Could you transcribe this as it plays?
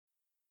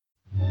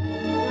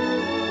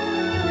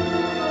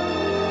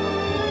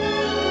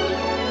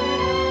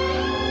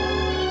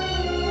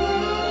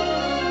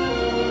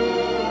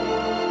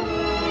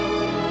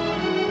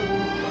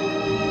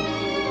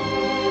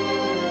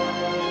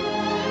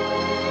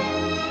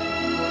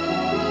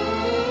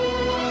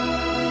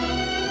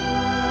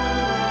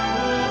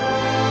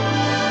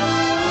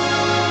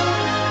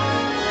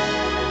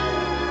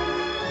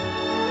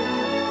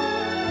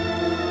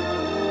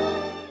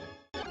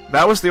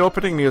that was the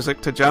opening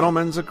music to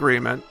Gentleman's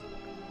Agreement,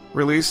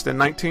 released in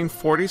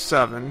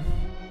 1947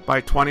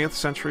 by 20th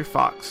Century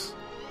Fox.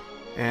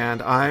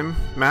 And I'm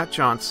Matt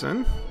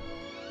Johnson.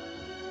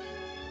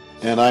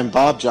 And I'm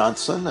Bob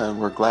Johnson,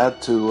 and we're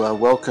glad to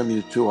welcome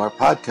you to our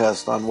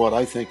podcast on what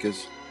I think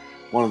is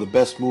one of the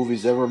best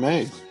movies ever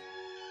made.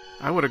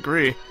 I would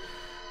agree.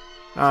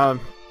 You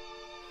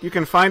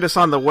can find us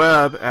on the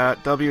web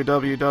at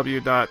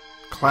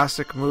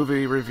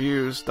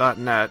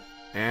www.classicmoviereviews.net,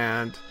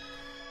 and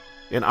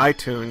in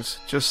iTunes,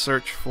 just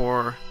search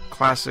for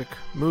Classic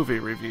Movie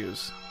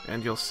Reviews,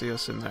 and you'll see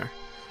us in there.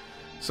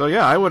 So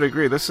yeah, I would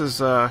agree. This is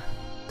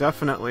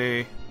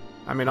definitely,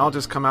 I mean, I'll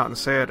just come out and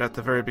say it at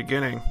the very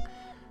beginning.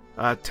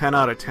 10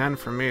 out of 10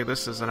 for me.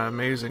 This is an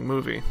amazing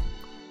movie.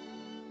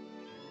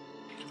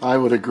 I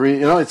would agree.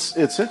 You know,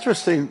 it's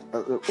interesting.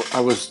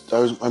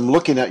 I'm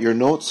looking at your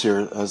notes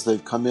here as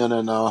they've come in,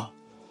 and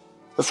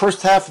the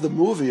first half of the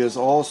movie is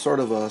all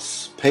sort of a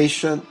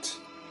patient,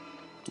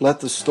 let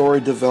the story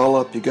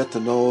develop. You get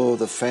to know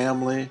the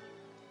family.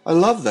 I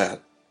love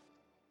that.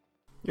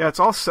 Yeah, it's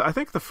also, I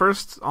think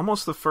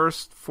almost the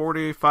first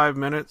 45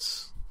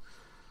 minutes,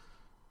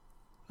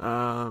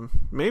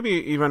 maybe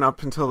even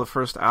up until the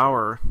first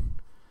hour,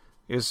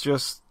 is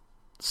just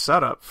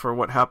setup for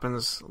what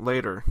happens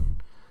later.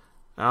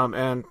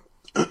 And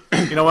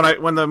you know,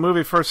 when the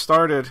movie first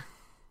started,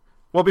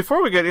 well,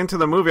 before we get into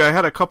the movie, I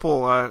had a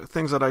couple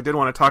things that I did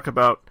want to talk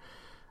about.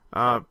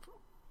 I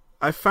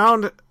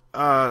found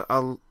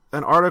an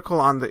article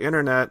on the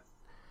internet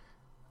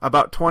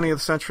about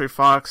 20th Century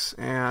Fox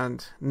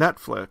and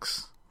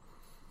Netflix.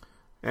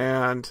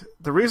 And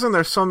the reason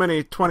there's so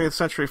many 20th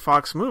Century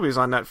Fox movies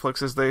on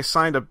Netflix is they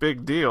signed a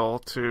big deal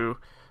to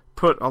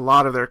put a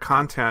lot of their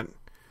content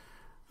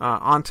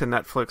onto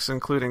Netflix,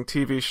 including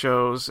TV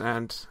shows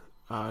and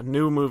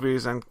new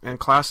movies and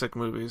classic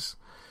movies.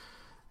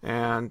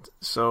 And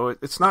so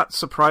it's not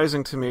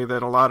surprising to me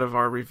that a lot of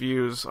our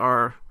reviews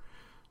are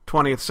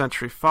 20th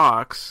Century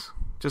Fox,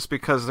 just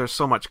because there's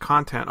so much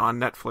content on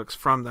Netflix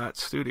from that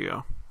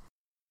studio.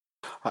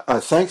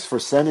 Thanks for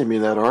sending me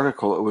that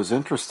article. It was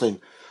interesting.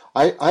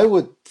 I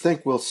would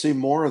think we'll see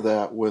more of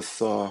that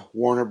with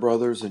Warner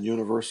Brothers and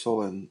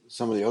Universal and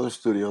some of the other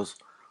studios.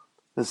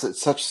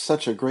 It's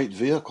such a great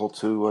vehicle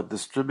to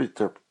distribute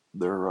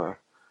their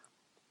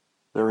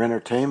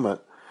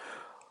entertainment.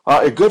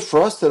 Good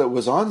for us that it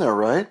was on there,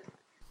 right?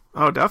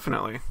 Oh,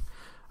 definitely.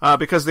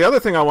 Because the other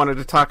thing I wanted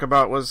to talk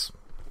about was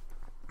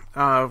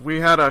we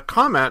had a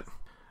comment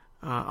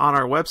on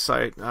our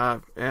website,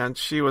 and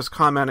she was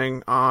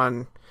commenting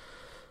on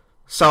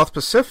South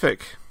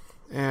Pacific,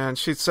 and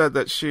she said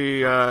that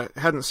she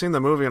hadn't seen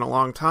the movie in a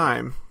long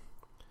time,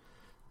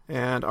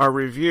 and our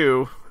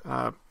review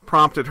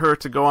prompted her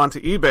to go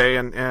onto eBay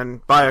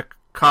and buy a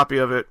copy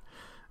of it,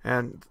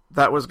 and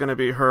that was going to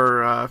be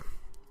her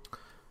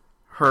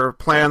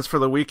plans for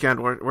the weekend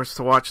was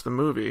to watch the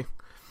movie.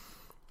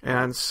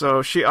 And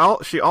so she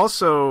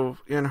also,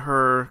 in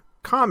her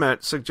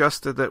comment,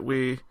 suggested that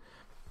we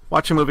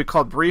watch a movie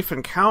called Brief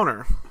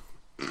Encounter.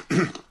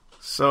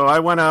 So I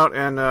went out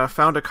and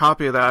found a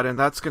copy of that, and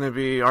that's going to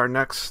be our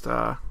next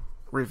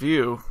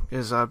review,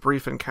 is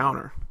Brief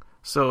Encounter.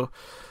 So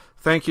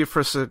thank you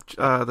for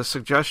the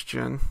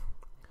suggestion.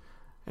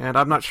 And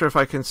I'm not sure if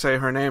I can say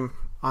her name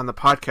on the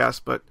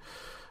podcast, but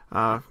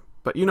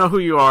you know who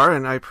you are,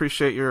 and I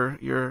appreciate your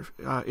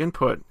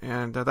input.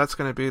 And that's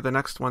going to be the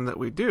next one that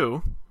we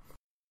do.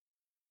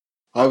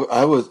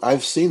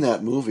 I've seen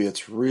that movie.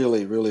 It's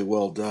really, really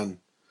well done,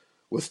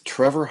 with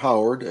Trevor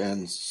Howard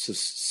and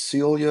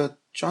Cecilia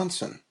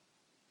Johnson.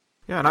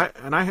 Yeah,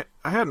 and I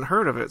hadn't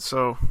heard of it.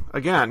 So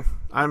again,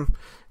 I'm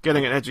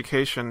getting an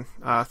education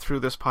through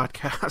this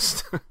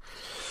podcast.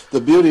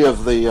 The beauty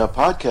of the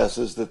podcast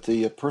is that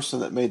the person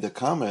that made the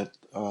comment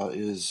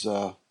is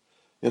in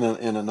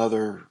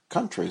another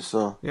country.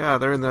 So yeah,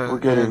 they're we're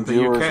getting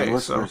viewers UK, and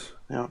listeners.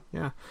 So,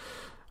 yeah.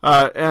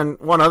 And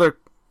one other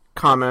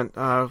comment,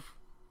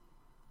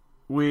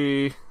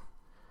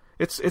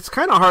 it's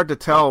kind of hard to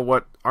tell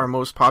what our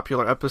most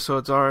popular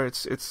episodes are.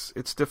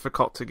 It's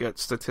difficult to get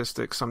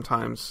statistics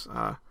sometimes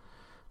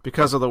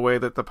because of the way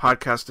that the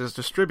podcast is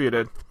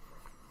distributed.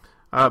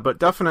 But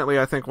definitely,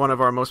 I think one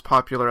of our most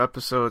popular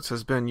episodes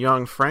has been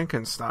Young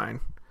Frankenstein.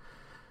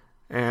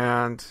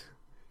 And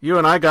you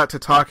and I got to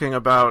talking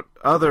about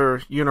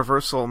other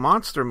Universal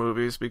monster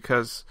movies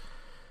because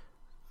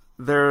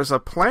there's a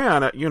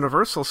plan at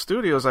Universal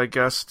Studios, I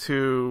guess,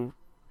 to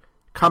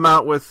come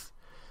out with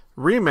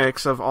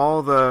remakes of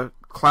all the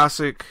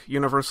classic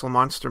Universal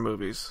monster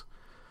movies.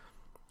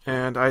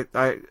 And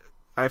I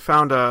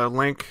found a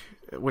link,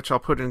 which I'll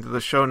put into the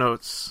show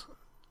notes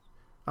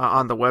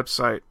on the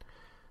website,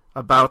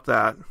 about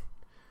that.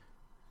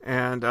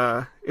 And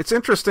it's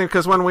interesting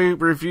because when we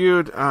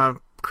reviewed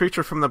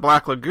Creature from the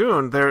Black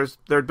Lagoon,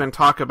 there'd been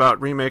talk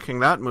about remaking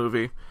that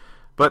movie,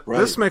 but right.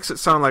 This makes it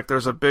sound like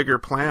there's a bigger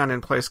plan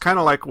in place, kind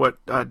of like what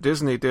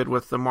Disney did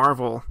with the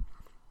Marvel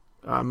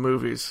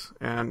movies,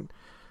 and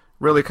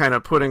really kind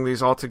of putting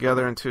these all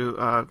together into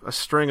a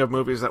string of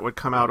movies that would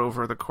come out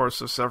over the course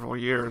of several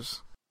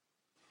years.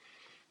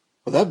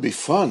 Well, that'd be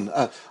fun.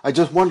 I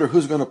just wonder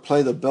who's going to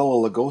play the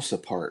Bela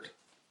Lugosi part.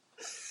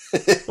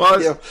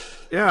 Well, Yeah.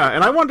 yeah,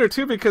 and I wonder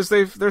too because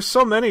there's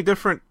so many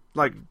different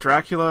like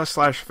Dracula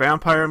 /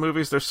 vampire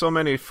movies. There's so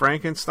many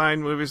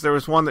Frankenstein movies. There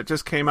was one that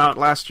just came out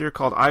last year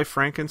called I,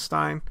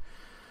 Frankenstein,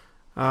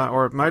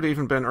 or it might have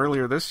even been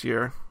earlier this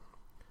year.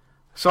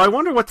 So I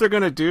wonder what they're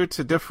going to do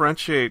to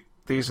differentiate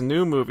these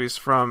new movies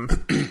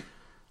from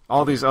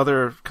all these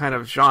other kind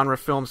of genre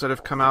films that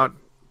have come out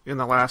in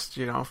the last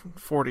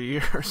 40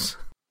 years.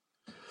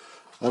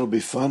 That'll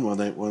be fun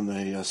when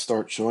they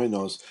start showing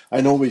those.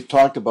 I know we've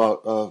talked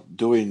about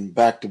doing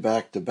back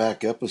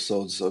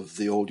episodes of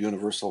the old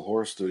Universal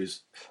Horror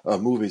Studios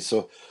movies,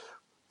 so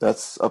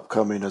that's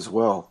upcoming as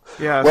well.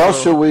 Yeah. Well,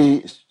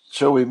 So,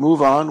 shall we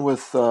move on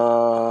with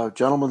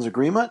Gentleman's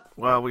Agreement?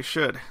 well, we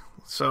should.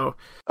 So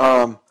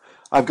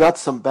I've got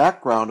some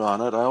background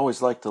on it. I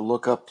always like to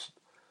look up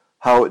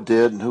how it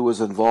did and who was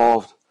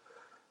involved.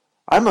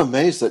 I'm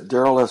amazed at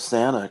Darryl F.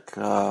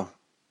 Zanuck.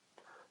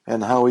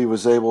 And how he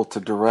was able to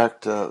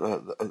direct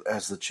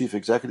as the chief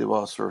executive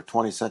officer of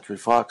 20th Century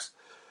Fox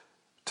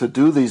to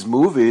do these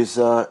movies.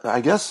 I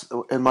guess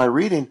in my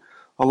reading,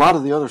 a lot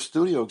of the other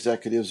studio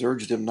executives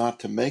urged him not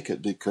to make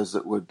it because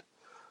it would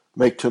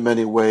make too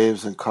many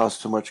waves and cause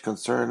too much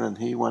concern, and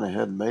he went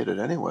ahead and made it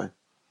anyway.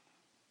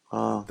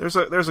 there's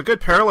a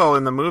good parallel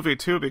in the movie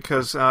too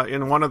because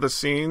in one of the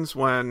scenes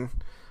when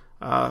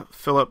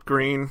Philip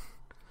Green,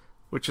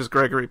 which is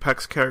Gregory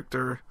Peck's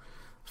character,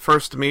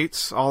 first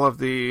meets all of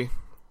the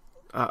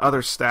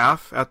other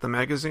staff at the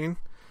magazine.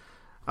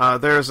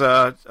 There's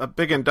a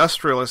big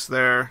industrialist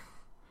there,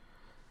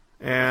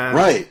 and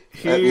Right.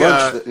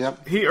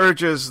 he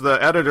urges the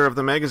editor of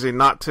the magazine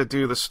not to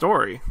do the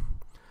story.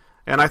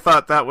 And I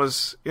thought that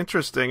was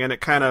interesting, and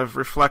it kind of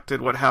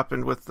reflected what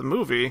happened with the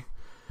movie,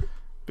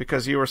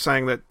 because you were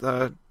saying that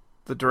the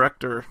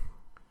director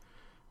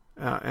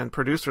and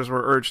producers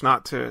were urged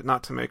not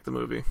to make the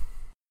movie.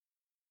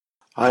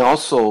 I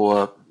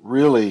also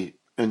really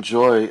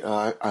enjoy,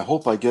 I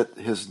hope I get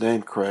his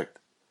name correct,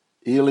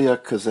 Elia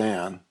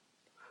Kazan,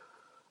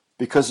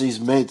 because he's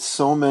made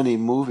so many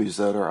movies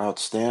that are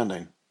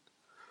outstanding.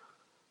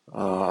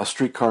 A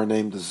Streetcar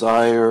Named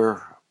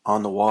Desire,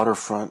 On the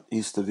Waterfront,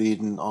 East of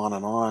Eden, on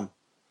and on.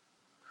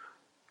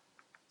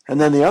 And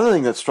then the other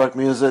thing that struck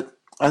me is that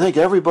I think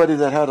everybody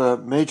that had a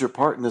major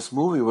part in this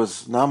movie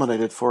was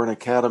nominated for an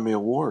Academy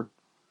Award.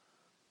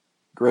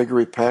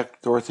 Gregory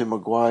Peck, Dorothy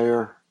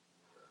McGuire,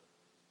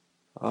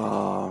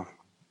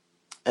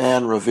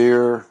 Anne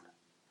Revere,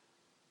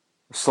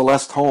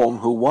 Celeste Holm,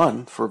 who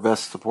won for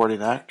Best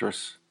Supporting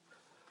Actress.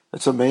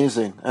 It's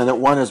amazing. And it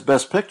won as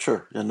Best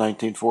Picture in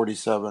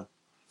 1947.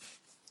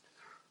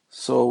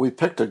 So we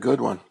picked a good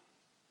one.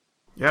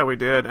 Yeah, we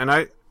did. And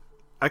I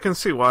can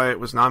see why it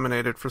was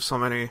nominated for so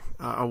many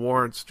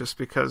awards, just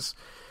because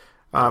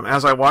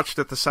as I watched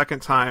it the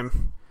second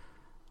time,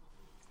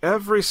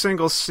 every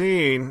single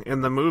scene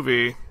in the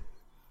movie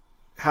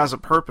has a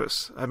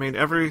purpose. I mean,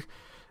 every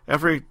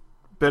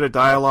bit of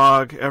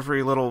dialogue,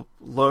 every little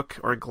look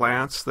or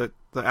glance that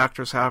the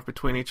actors have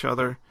between each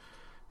other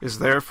is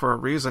there for a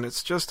reason.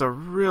 It's just a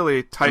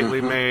really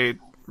tightly made,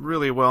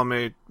 really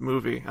well-made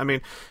movie. I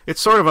mean, it's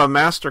sort of a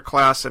master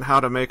class in how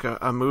to make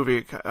a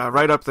movie,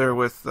 right up there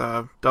with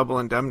Double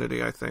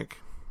Indemnity, I think,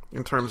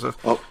 in terms of...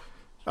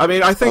 I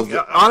mean, I think,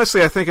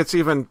 honestly, I think it's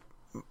even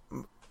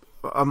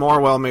a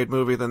more well-made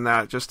movie than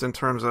that, just in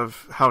terms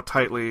of how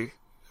tightly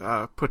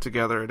put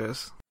together it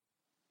is.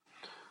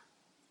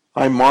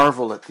 I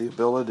marvel at the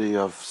ability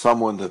of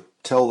someone to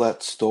tell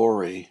that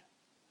story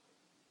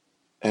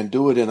and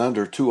do it in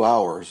under 2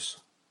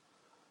 hours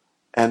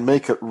and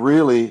make it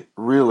really,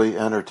 really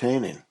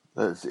entertaining.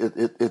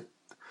 It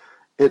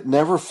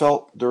never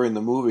felt during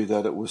the movie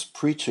that it was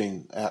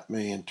preaching at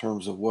me in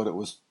terms of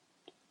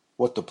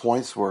what the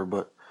points were,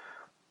 but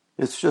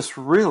it's just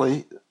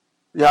really,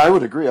 yeah, I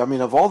would agree. I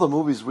mean, of all the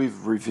movies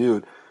we've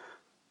reviewed,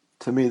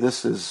 to me,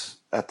 this is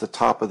at the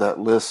top of that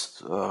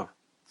list,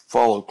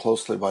 followed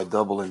closely by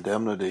Double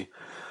Indemnity.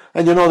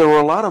 And there were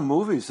a lot of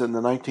movies in the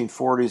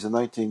 1940s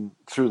and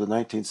through the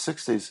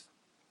 1960s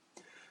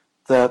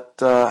that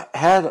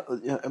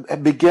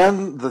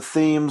began the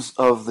themes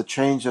of the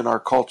change in our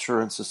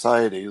culture and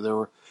society.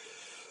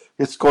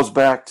 It goes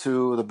back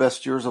to The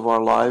Best Years of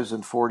Our Lives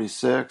in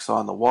 46,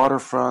 On the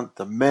Waterfront,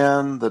 The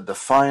Men, The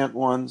Defiant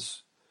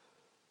Ones,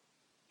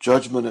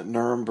 Judgment at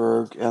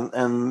Nuremberg,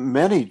 and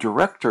many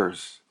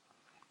directors.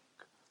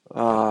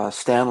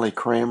 Stanley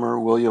Kramer,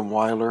 William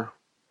Wyler.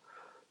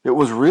 It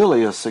was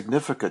really a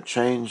significant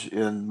change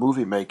in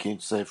movie making,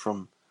 say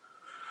from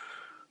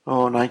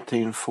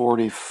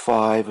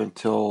 1945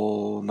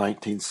 until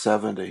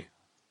 1970.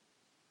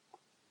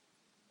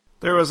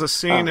 There was a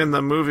scene in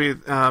the movie,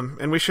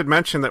 and we should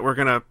mention that we're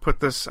going to put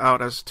this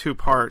out as 2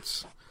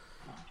 parts,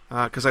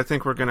 because I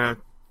think we're going to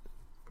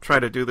try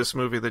to do this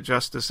movie the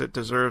justice it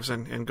deserves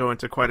and go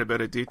into quite a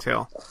bit of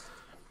detail.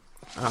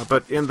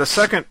 But in the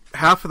second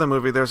half of the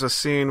movie, there's a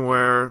scene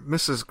where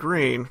Mrs.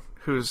 Green,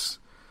 who's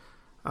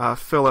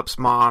Philip's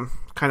mom,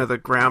 kind of the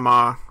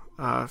grandma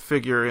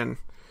figure in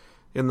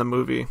the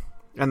movie,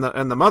 and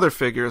the mother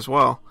figure as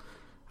well,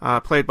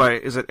 played by,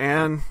 is it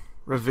Anne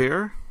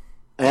Revere?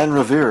 Anne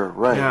Revere,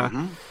 right. Yeah.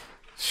 Mm-hmm.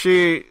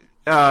 She,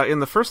 in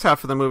the first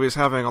half of the movie, is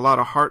having a lot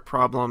of heart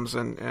problems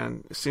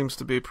and seems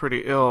to be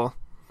pretty ill.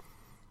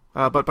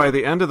 But by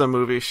the end of the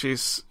movie, she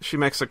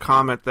makes a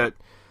comment that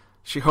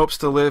she hopes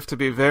to live to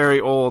be very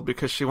old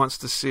because she wants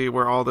to see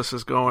where all this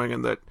is going,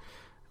 and that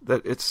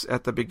it's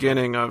at the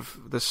beginning of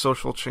this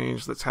social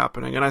change that's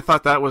happening. And I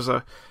thought that was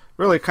a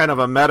really kind of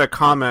a meta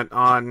comment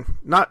on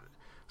not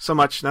so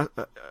much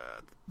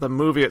the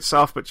movie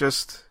itself, but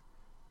just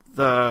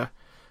the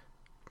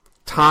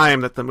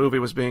time that the movie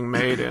was being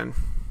made in.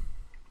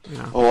 You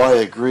know. Oh, I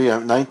agree.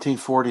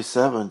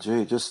 1947,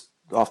 gee, just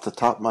off the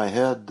top of my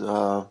head,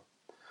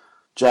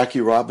 Jackie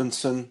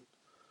Robinson,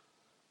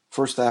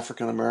 first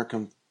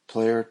African-American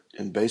player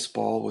in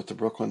baseball with the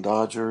Brooklyn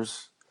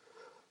Dodgers.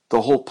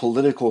 The whole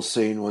political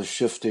scene was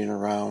shifting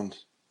around,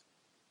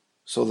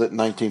 so that in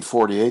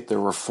 1948 there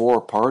were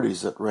 4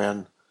 parties that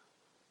ran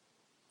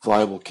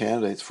viable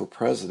candidates for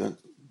president.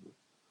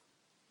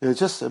 It was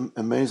just an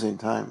amazing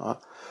time.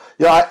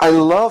 Yeah, I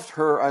loved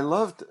her. I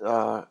loved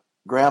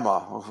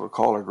Grandma. We'll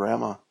call her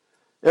Grandma.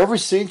 Every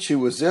scene she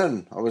was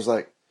in, I was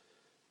like,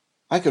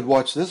 I could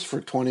watch this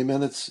for 20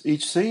 minutes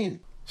each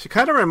scene. She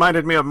kind of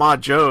reminded me of Ma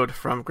Jode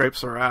from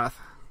Grapes of Wrath.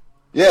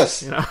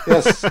 Yes, you know?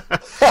 Yes.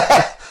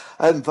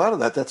 I hadn't thought of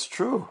that. That's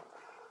true.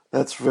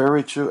 That's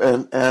very true.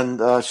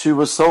 And she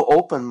was so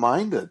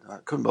open-minded. I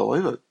couldn't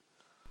believe it.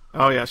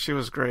 Oh, yeah, she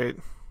was great.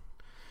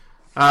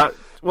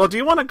 Well, do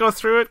you want to go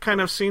through it kind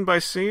of scene by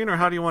scene, or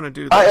how do you want to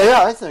do that?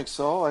 Yeah, I think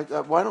so.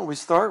 Why don't we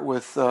start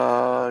with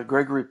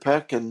Gregory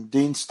Peck and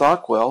Dean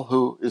Stockwell,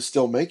 who is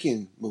still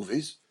making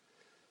movies,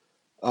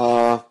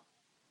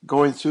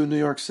 going through New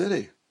York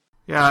City.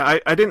 Yeah,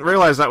 I didn't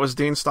realize that was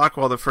Dean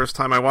Stockwell the first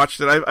time I watched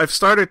it. I've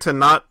started to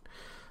not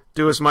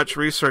do as much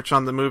research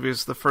on the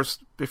movies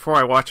before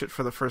I watch it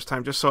for the first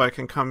time, just so I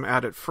can come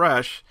at it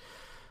fresh.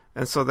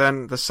 And so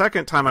then the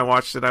second time I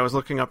watched it, I was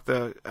looking up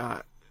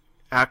the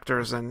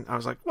actors, and I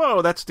was like,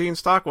 "Whoa, that's Dean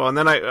Stockwell!" And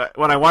then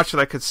when I watched it,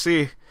 I could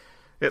see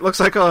it looks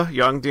like a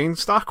young Dean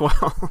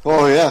Stockwell.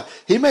 Oh yeah,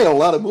 he made a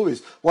lot of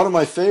movies. One of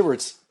my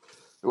favorites,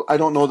 I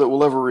don't know that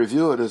we'll ever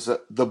review it, is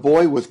The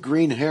Boy with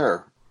Green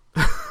Hair.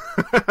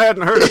 I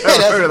hadn't heard of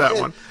that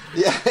one.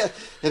 Yeah,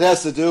 it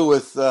has to do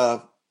with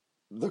the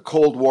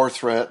Cold War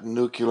threat and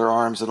nuclear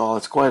arms and all.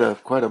 It's quite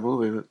a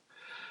movie. But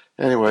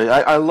anyway,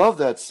 I love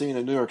that scene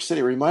in New York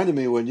City. It reminded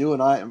me when you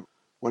and I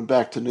went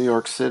back to New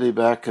York City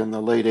back in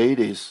the late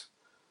 80s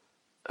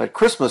at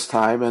Christmas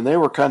time, and they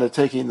were kind of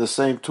taking the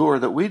same tour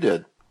that we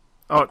did.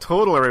 Oh, it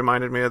totally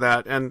reminded me of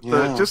that. And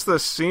just the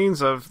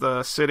scenes of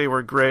the city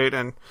were great,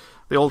 and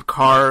the old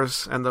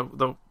cars and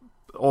the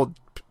old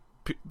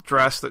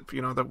dress, that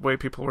the way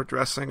people were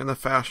dressing and the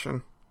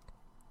fashion.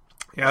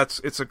 Yeah,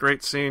 it's a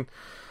great scene.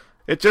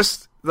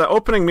 The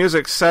opening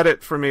music set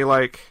it for me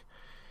like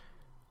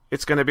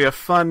it's going to be a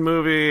fun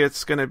movie.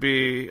 It's going to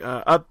be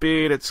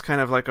upbeat. It's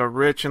kind of like a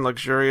rich and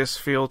luxurious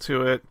feel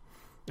to it.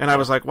 And I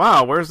was like,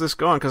 wow, where's this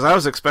going? Because I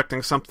was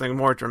expecting something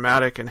more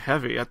dramatic and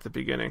heavy at the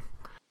beginning.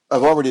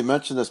 I've already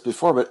mentioned this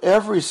before, but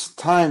every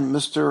time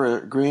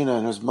Mr. Green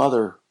and his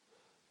mother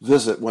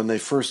visit, when they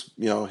first,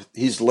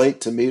 he's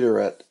late to meet her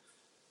at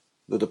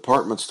the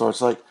department store,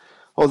 it's like,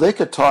 oh, they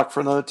could talk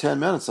for another 10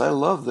 minutes. I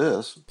love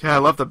this. Yeah, I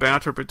love the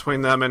banter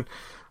between them. And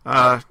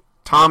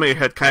Tommy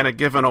had kind of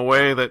given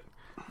away that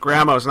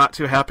Grandma was not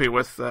too happy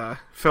with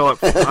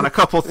Philip on a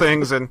couple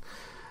things, and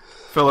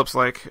Philip's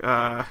like...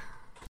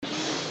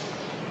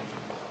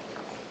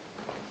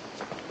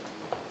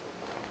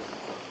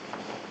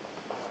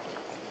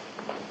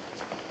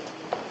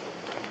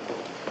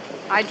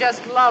 I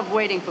just love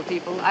waiting for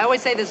people. I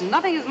always say there's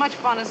nothing as much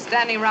fun as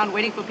standing around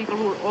waiting for people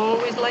who are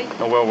always late.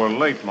 Oh, well, we're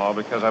late, Ma,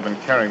 because I've been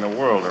carrying the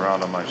world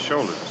around on my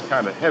shoulders. It's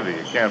kind of heavy.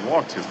 You can't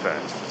walk too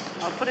fast.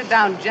 I'll put it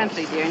down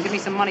gently, dear, and give me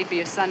some money for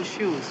your son's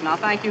shoes. And I'll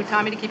thank you,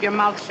 Tommy, to keep your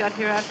mouth shut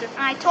hereafter.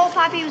 I told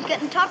Poppy he was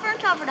getting tougher and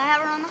tougher to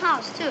have around the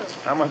house, too.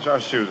 How much are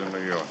shoes in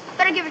New York?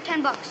 Better give her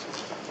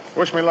 $10.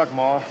 Wish me luck,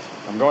 Ma.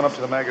 I'm going up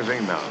to the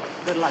magazine now.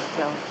 Good luck,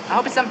 Phil. I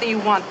hope it's something you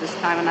want this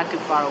time and not too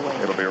far away.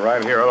 It'll be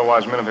right here.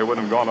 Otherwise, Menifee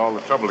wouldn't have gone to all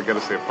the trouble to get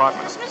us the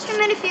apartment. Does Mr.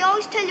 Menifee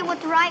always tell you what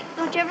to write?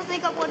 Don't you ever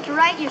think up what to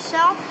write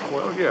yourself?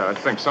 Well, yeah, I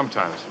think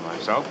sometimes to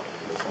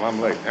myself. Well,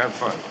 I'm late. Have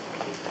fun.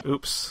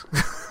 Oops.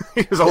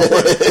 He was in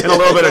a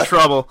little bit of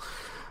trouble.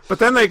 But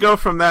then they go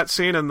from that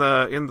scene in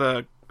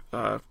the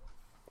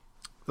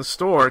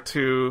store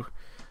to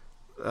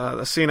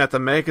the scene at the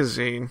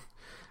magazine.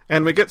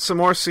 And we get some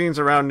more scenes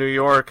around New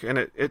York, and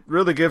it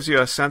really gives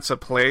you a sense of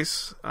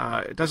place.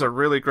 It does a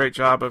really great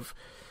job of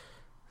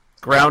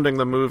grounding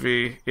the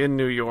movie in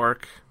New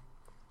York.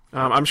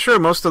 I'm sure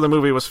most of the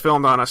movie was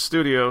filmed on a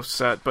studio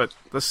set, but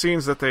the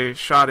scenes that they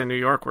shot in New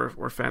York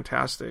were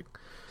fantastic.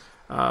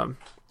 And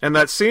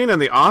that scene in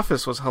the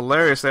office was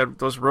hilarious. They had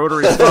those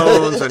rotary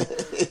phones, and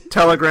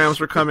telegrams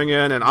were coming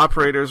in, and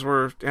operators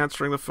were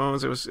answering the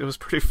phones. It was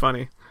pretty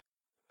funny.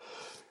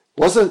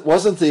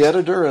 Wasn't the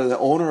editor or the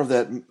owner of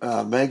that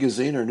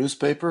magazine or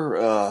newspaper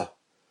a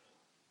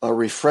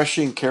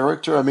refreshing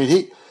character? I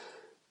mean,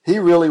 he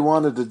really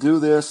wanted to do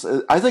this.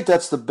 I think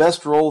that's the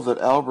best role that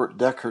Albert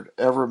Deckard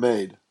ever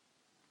made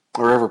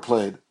or ever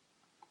played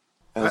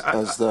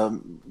as the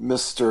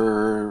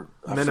Mr.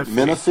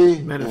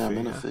 Menifee.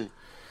 Menifee.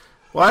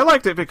 Well, I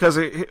liked it because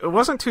it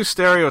wasn't too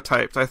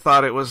stereotyped. I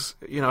thought it was,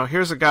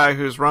 here's a guy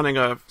who's running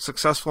a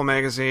successful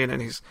magazine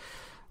and he's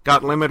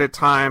got limited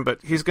time,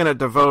 but he's going to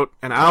devote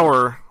an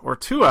hour or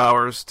 2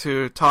 hours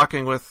to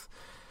talking with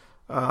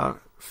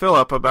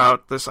Philip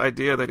about this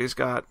idea that he's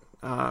got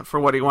for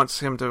what he wants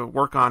him to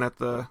work on at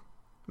the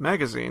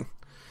magazine.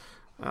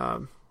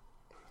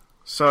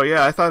 So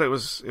yeah, I thought it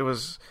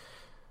was.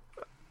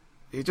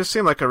 He just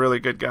seemed like a really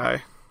good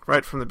guy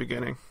right from the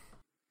beginning.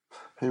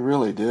 He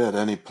really did,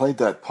 and he played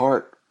that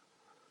part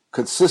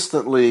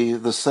consistently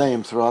the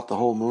same throughout the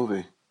whole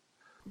movie.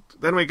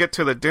 Then we get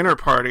to the dinner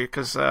party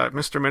because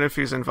Mr.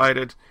 Menifee's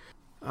invited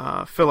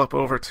Philip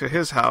over to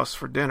his house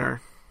for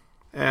dinner,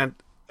 and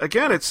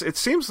again, it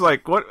seems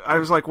like I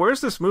was like,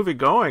 where's this movie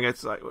going?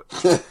 It's like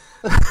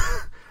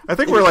I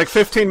think we're like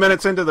 15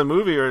 minutes into the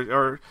movie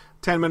or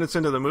 10 minutes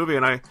into the movie,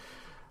 and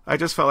I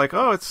just felt like,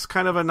 oh, it's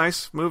kind of a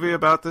nice movie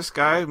about this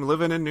guy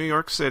living in New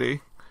York City.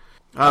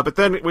 But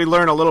then we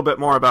learn a little bit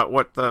more about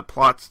what the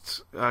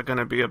plot's going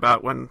to be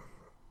about when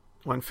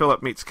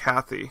Philip meets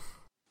Kathy.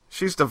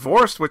 She's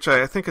divorced, which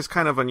I think is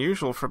kind of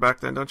unusual for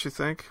back then, don't you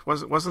think?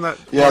 Wasn't that?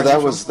 Yeah,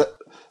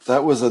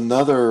 that was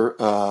another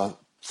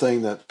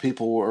thing that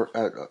people were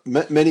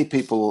many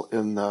people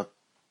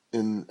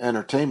in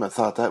entertainment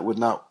thought that would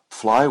not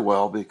fly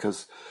well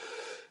because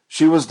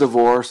she was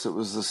divorced. It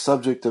was the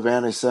subject of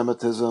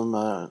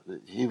anti-Semitism.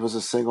 He was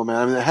a single man.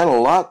 I mean, it had a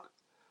lot.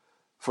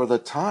 For the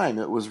time,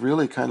 it was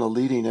really kind of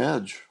leading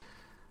edge.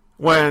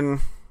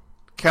 When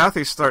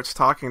Kathy starts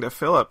talking to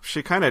Philip,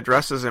 she kind of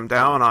dresses him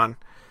down on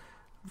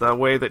the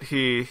way that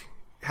he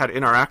had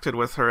interacted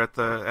with her at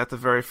the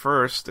very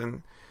first.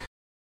 And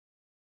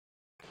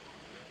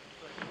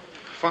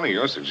funny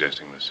you're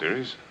suggesting this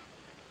series.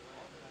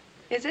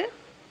 Is it?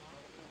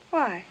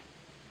 Why?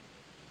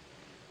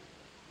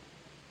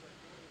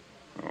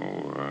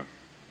 Oh,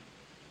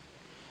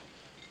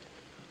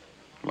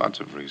 lots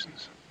of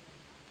reasons.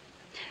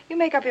 You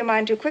make up your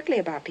mind too quickly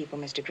about people,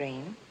 Mr.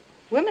 Green.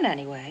 Women,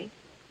 anyway.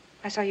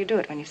 I saw you do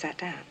it when you sat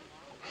down.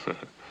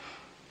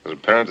 As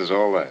apparent as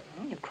all that.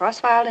 You've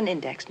cross-filed and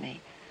indexed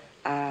me.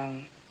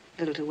 A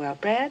little too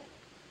well-bred,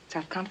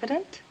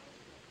 self-confident,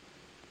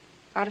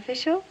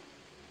 artificial,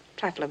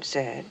 trifle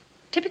absurd.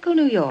 Typical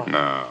New York.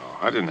 No,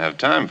 I didn't have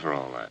time for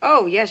all that.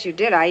 Oh, yes, you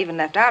did. I even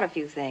left out a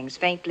few things.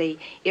 Faintly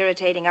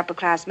irritating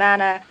upper-class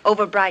manner,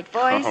 overbright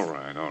voice. All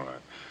right.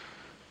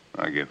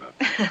 I give up.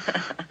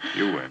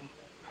 You win.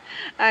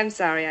 I'm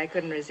sorry, I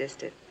couldn't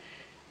resist it.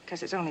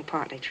 Because it's only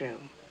partly true.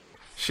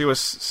 She was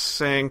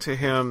saying to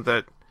him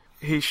that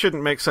he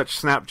shouldn't make such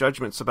snap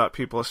judgments about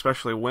people,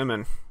 especially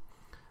women.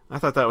 I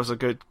thought that was a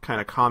good kind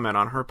of comment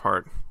on her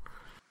part.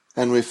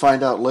 And we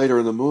find out later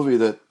in the movie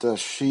that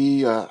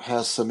she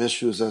has some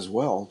issues as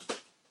well,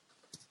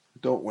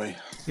 don't we?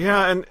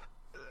 Yeah, and,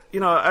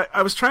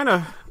 I was trying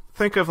to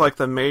think of, like,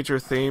 the major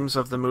themes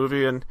of the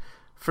movie, and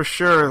for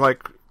sure,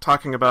 like,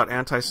 talking about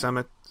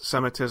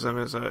anti-Semitism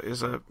is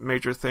a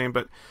major theme,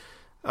 but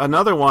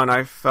another one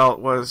I felt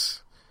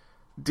was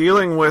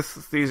dealing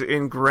with these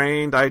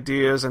ingrained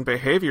ideas and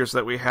behaviors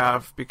that we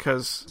have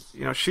because,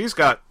 she's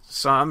got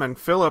some and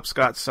Philip's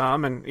got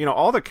some and,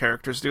 all the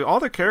characters do. All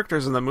the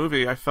characters in the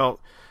movie I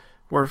felt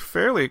were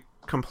fairly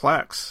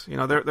complex.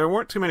 There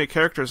weren't too many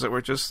characters that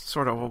were just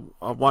sort of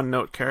a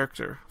one-note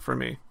character for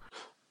me.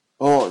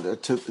 Oh,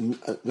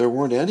 there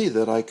weren't any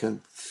that I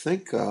can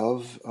think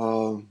of.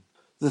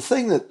 The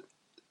thing that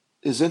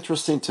is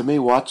interesting to me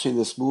watching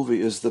this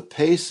movie is the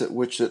pace at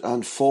which it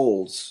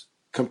unfolds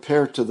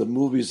compared to the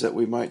movies that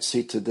we might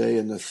see today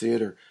in the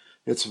theater.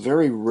 It's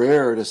very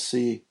rare to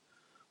see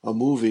a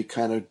movie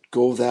kind of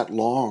go that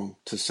long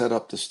to set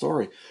up the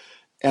story.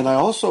 And I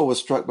also was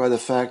struck by the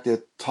fact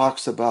it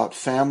talks about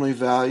family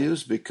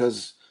values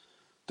because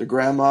the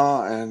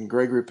grandma and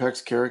Gregory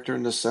Peck's character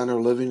in the center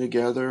living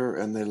together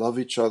and they love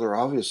each other,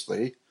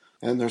 obviously.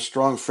 And their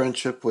strong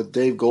friendship with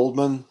Dave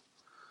Goldman,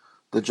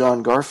 the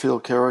John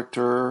Garfield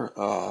character,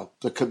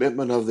 the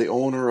commitment of the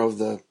owner of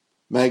the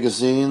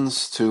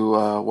magazines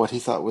to what he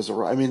thought was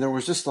right. I mean, there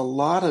was just a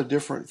lot of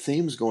different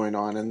themes going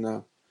on in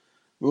the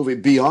movie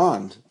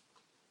beyond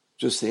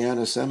just the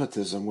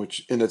anti-Semitism,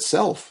 which in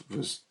itself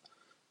was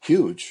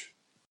huge.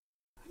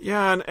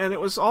 Yeah, and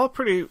it was all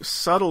pretty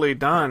subtly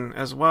done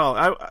as well.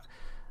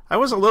 I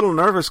was a little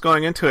nervous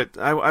going into it.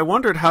 I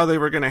wondered how they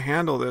were going to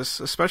handle this,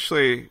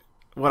 especially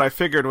what I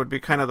figured would be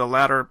kind of the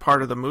latter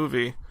part of the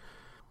movie.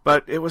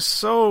 But it was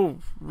so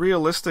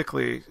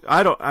realistically,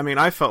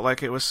 I felt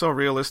like it was so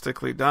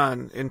realistically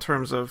done in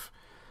terms of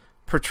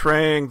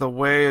portraying the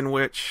way in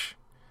which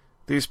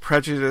these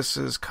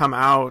prejudices come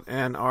out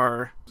and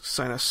are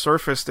kind of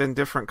surfaced in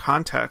different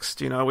contexts.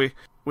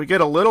 We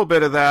get a little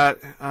bit of that.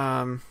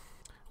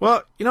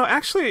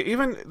 Actually,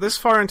 even this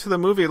far into the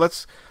movie,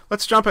 let's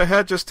jump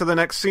ahead just to the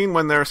next scene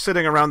when they're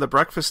sitting around the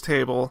breakfast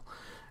table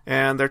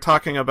and they're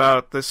talking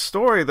about this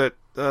story that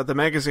the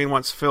magazine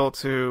wants Phil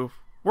to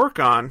work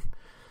on.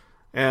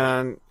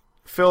 And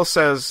Phil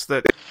says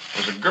that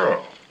There's a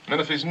girl.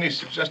 Menifee's niece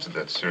suggested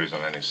that series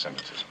on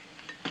anti-Semitism.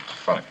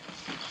 Funny.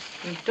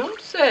 You don't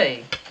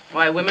say.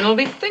 Why, women will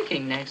be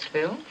thinking next,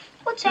 Phil.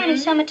 What's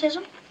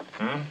anti-Semitism?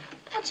 Hmm?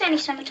 What's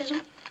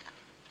anti-Semitism?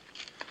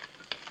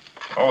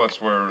 Oh,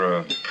 that's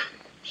where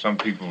some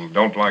people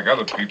don't like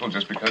other people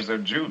just because they're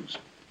Jews.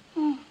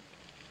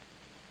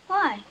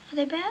 Why? Are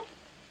they bad?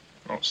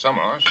 Well, some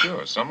are,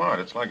 sure. Some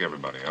aren't. It's like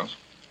everybody else.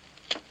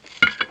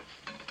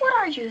 What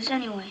are Jews,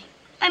 anyway?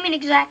 I mean,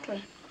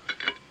 exactly.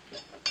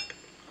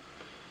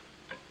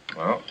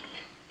 Well,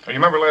 you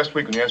remember last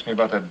week when you asked me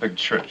about that big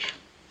church?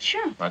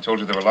 Sure. I told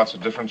you there were lots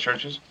of different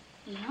churches?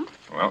 Yeah?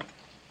 Well,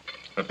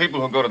 the people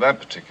who go to that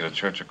particular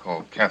church are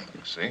called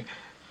Catholics, see?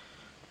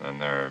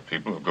 And there are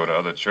people who go to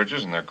other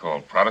churches, and they're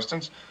called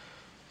Protestants.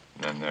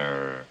 And then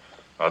there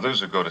are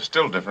others who go to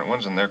still different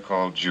ones, and they're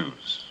called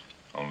Jews.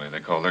 Only they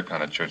call their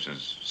kind of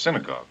churches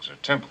synagogues or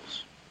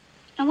temples.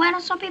 And why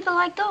don't some people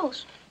like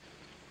those?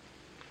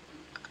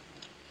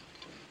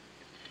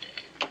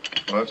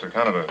 Well, that's a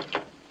kind of a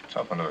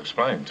tough one to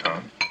explain,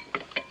 Tom.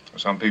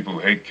 Some people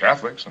hate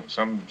Catholics, and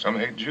some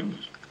hate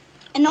Jews.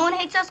 And no one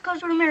hates us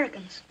because we're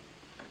Americans.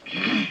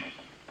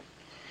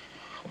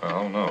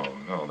 Well,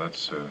 no,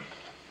 that's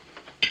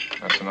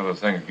another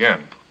thing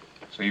again.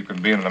 So you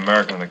can be an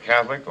American and a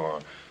Catholic, or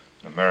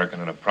an American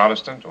and a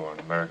Protestant, or an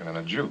American and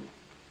a Jew.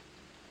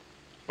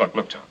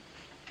 Look, Tom.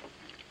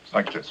 It's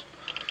like this.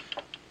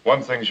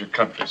 One thing's your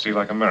country, see,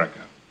 like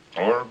America,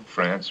 or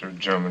France, or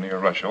Germany, or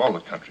Russia, all the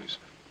countries.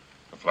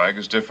 The flag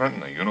is different,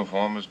 and the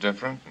uniform is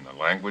different, and the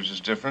language is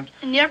different.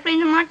 And the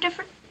airplanes are marked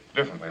different?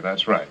 Differently,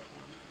 that's right.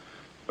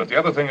 But the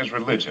other thing is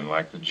religion,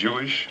 like the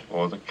Jewish,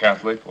 or the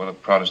Catholic, or the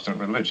Protestant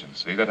religion.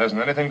 See, that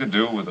hasn't anything to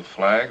do with the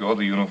flag, or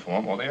the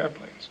uniform, or the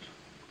airplanes.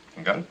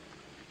 You got it?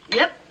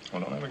 Yep.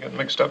 Well, don't ever get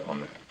mixed up on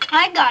that.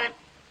 I got it.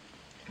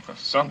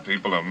 Some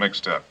people are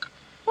mixed up.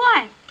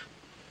 Why?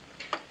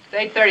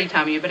 It's 8:30,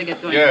 Tommy. You better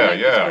get going.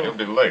 Yeah, you'll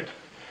be late.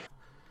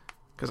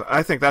 because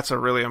I think that's a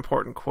really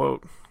important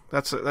quote.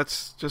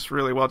 That's just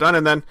really well done.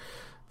 And then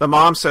the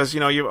mom says,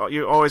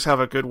 you always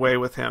have a good way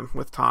with him,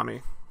 with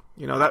Tommy.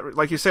 That,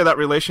 like you say, that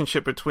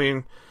relationship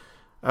between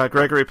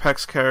Gregory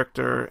Peck's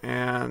character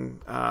and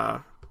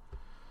Anne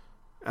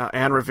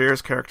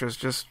Revere's character is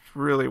just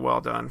really well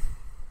done.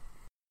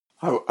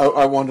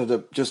 I wanted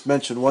to just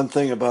mention one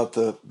thing about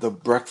the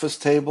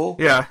breakfast table.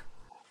 Yeah.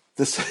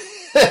 This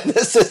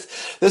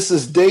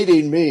is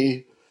dating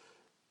me,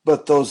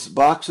 but those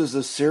boxes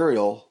of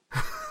cereal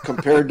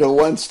compared to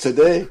ones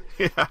today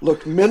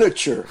look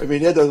miniature. I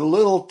mean, it had a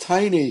little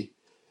tiny,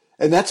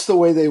 and that's the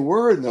way they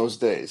were in those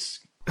days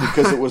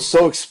because it was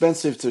so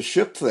expensive to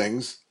ship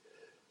things.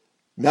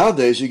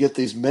 Nowadays, you get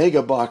these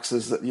mega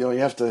boxes that you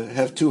have to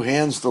have two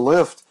hands to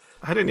lift.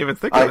 I didn't even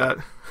think of that.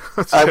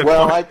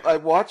 I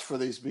watch for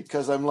these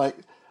because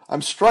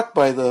I'm struck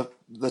by the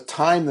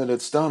time that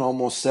it's done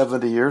almost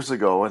 70 years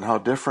ago and how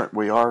different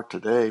we are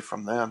today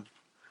from then.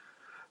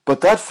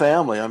 But that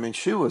family, I mean,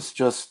 she was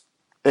just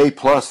A+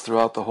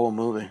 throughout the whole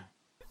movie.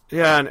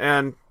 Yeah,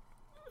 and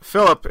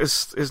Philip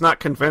is not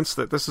convinced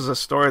that this is a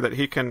story that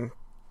he can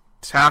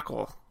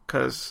tackle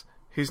because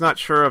he's not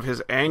sure of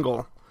his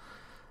angle.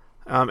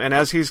 And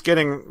as he's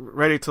getting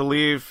ready to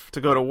leave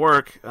to go to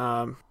work,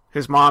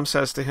 his mom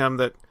says to him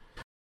that,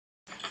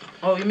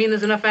 "Oh, you mean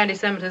there's enough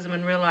anti-Semitism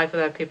in real life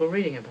without people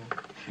reading about it?"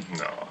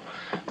 No.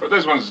 But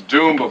this one's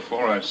doomed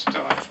before I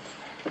start.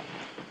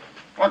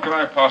 What could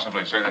I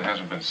possibly say that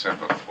hasn't been said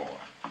before?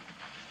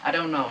 I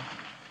don't know.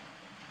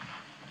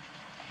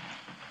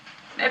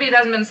 Maybe it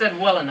hasn't been said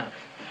well enough.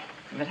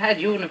 If it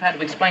had, you wouldn't have had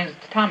to explain it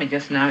to Tommy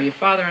just now, your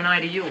father and I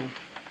to you.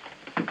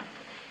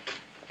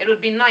 It would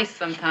be nice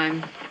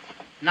sometime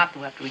not to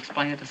have to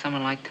explain it to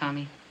someone like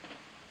Tommy.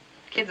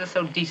 Kids are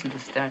so decent to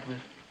start with.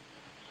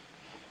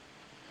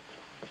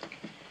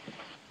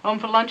 Home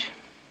for lunch?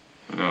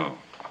 No.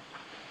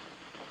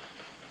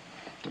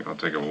 I'll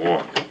take a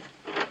walk.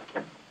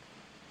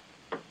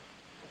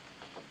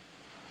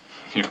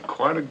 You're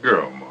quite a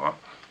girl, Ma.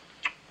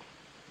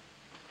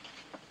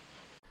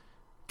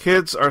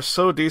 kids are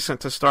so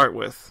decent to start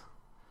with.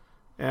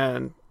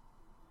 And,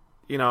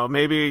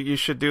 maybe you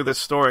should do this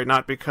story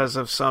not because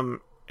of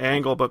some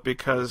angle, but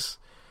because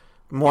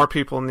more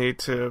people need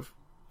to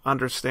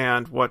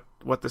understand what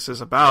this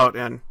is about.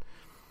 And,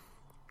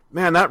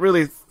 man, that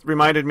really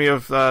reminded me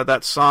of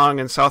that song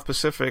in South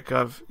Pacific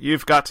of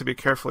 "You've Got to Be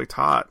Carefully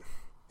Taught."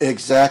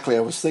 Exactly.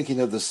 I was thinking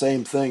of the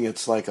same thing.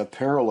 It's like a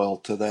parallel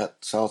to that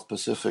South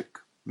Pacific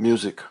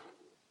music.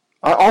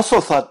 I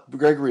also thought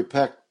Gregory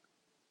Peck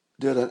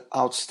did an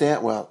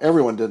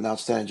everyone did an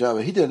outstanding job,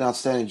 but he did an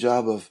outstanding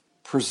job of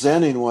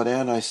presenting what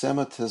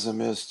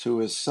anti-Semitism is to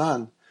his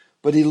son.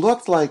 But he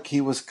looked like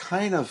he was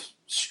kind of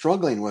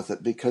struggling with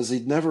it because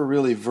he'd never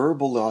really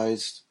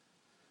verbalized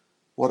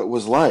what it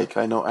was like.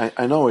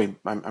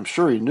 I'm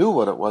sure he knew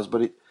what it was,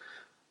 but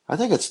I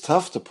think it's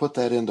tough to put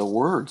that into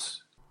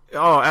words.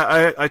 Oh,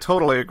 I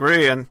totally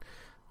agree. And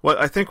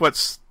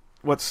what's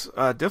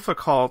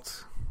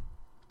difficult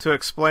to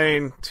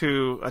explain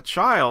to a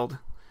child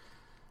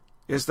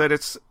is that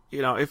it's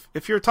you know,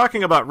 if you're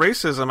talking about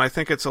racism, I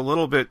think it's a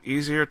little bit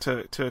easier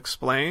to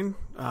explain.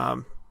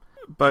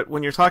 But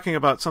when you're talking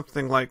about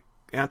something like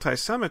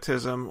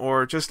anti-Semitism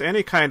or just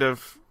any kind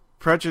of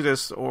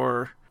prejudice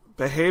or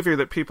behavior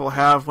that people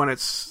have when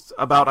it's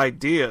about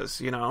ideas,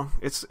 you know,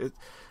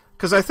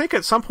 because I think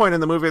at some point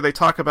in the movie they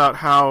talk about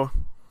how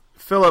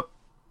Philip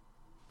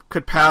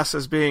could pass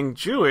as being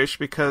Jewish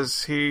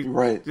because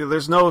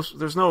there's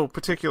no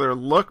particular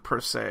look per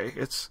se.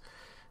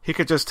 He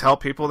could just tell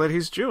people that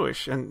he's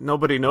Jewish, and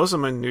nobody knows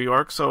him in New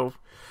York. So,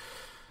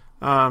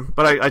 but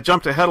I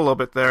jumped ahead a little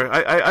bit there.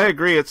 I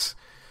agree. It's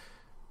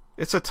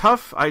a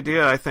tough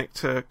idea, I think,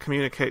 to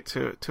communicate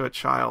to a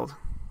child,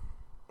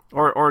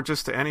 or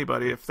just to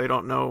anybody if they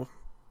don't know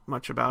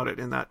much about it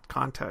in that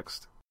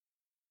context.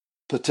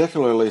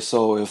 Particularly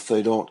so if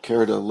they don't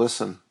care to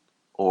listen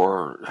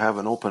or have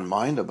an open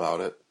mind about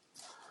it.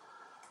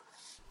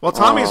 Well,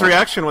 Tommy's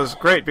reaction was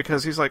great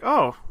because he's like,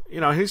 oh,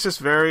 you know, he's just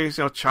very, you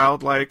know,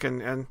 childlike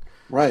and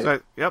right.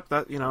 Like, yep,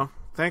 that, you know,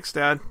 thanks,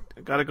 Dad.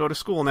 I got to go to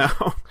school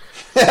now.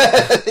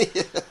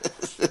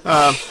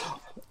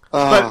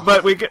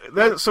 But we get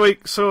that,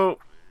 so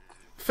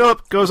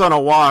Philip goes on a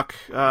walk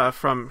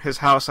from his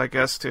house, I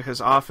guess, to his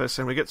office,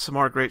 and we get some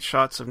more great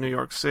shots of New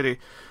York City.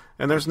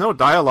 And there's no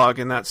dialogue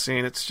in that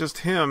scene; it's just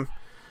him.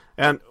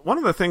 And one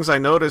of the things I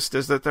noticed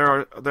is that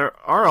there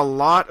are a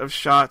lot of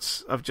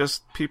shots of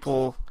just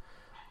people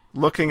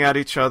looking at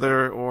each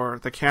other, or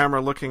the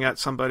camera looking at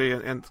somebody,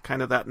 and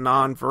kind of that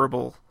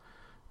non-verbal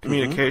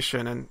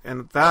communication,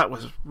 and that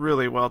was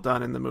really well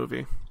done in the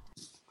movie.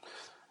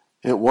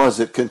 It was.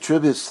 It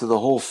contributes to the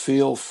whole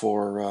feel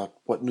for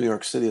what New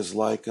York City is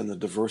like, and the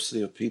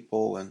diversity of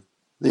people, and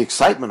the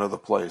excitement of the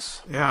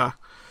place. Yeah.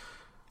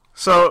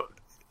 So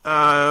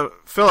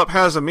Philip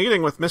has a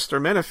meeting with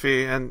Mr.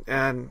 Menifee,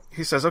 and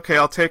he says, "Okay,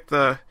 I'll take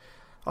the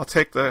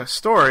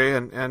story."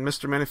 And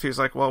Mr. Menifee's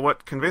like, "Well,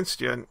 what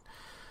convinced you?"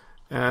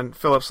 And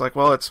Philip's like,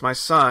 "Well, it's my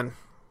son,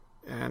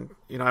 and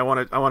you know, I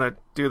want to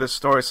do this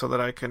story so that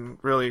I can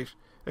really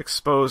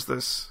expose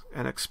this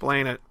and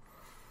explain it."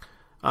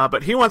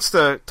 But he wants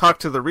to talk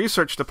to the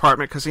research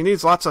department because he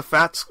needs lots of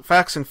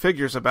facts and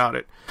figures about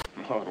it.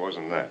 No, it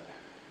wasn't that.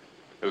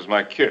 It was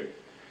my kid.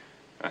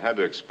 I had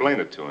to explain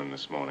it to him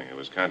this morning. It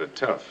was kind of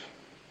tough.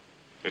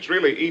 It's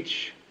really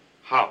each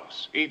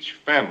house, each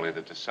family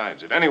that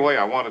decides it. Anyway,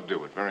 I want to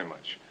do it very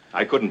much.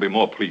 I couldn't be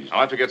more pleased.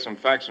 I'll have to get some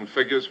facts and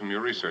figures from your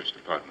research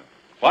department.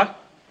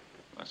 What?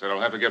 I said I'll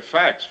have to get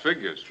facts,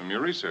 figures from your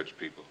research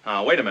people.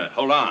 Now, wait a minute.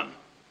 Hold on.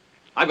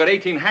 I've got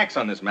 18 hacks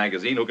on this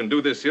magazine who can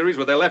do this series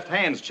with their left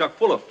hands chock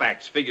full of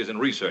facts, figures, and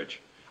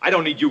research. I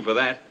don't need you for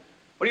that.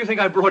 What do you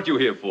think I brought you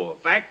here for?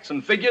 Facts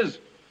and figures?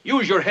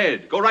 Use your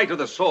head. Go right to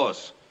the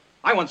source.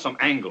 I want some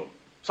angle,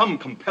 some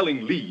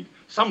compelling lead,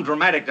 some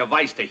dramatic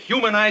device to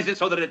humanize it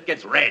so that it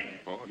gets read.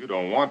 Well, you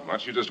don't want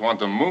much. You just want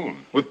the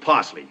moon. With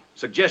parsley.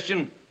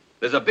 Suggestion?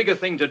 There's a bigger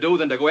thing to do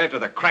than to go after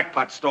the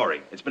crackpot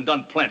story. It's been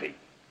done plenty.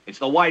 It's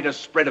the wider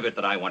spread of it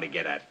that I want to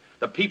get at.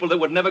 The people that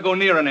would never go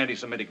near an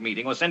anti-Semitic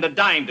meeting or send a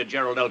dime to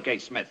Gerald L.K.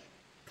 Smith.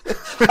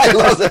 I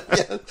love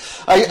that. Yeah.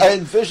 I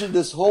envisioned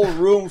this whole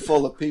room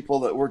full of people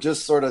that were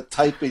just sort of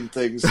typing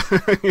things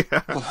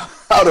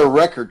out of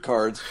record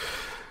cards.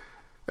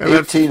 And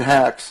 18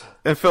 hacks.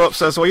 And Philip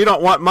says, well, you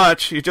don't want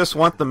much. You just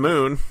want the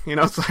moon. You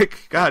know, it's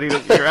like, God,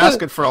 you're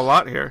asking for a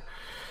lot here.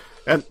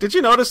 And did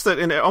you notice that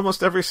in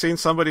almost every scene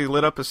somebody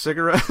lit up a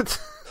cigarette?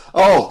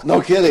 Oh,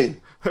 no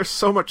kidding. There's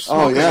so much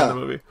smoking in the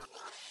movie.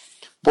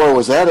 Boy,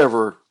 was that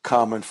ever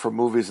common for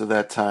movies of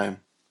that time.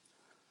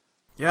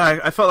 Yeah,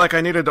 I felt like I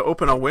needed to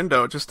open a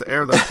window just to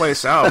air the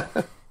place out.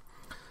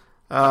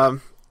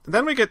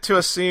 Then we get to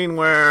a scene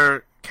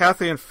where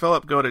Kathy and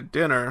Philip go to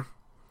dinner.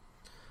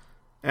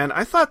 And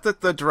I thought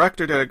that the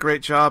director did a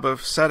great job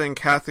of setting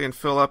Kathy and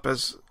Philip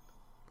as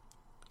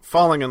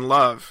falling in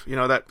love. You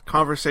know, that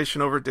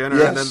conversation over dinner,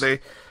 yes. And then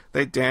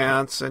they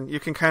dance, and you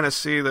can kind of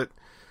see that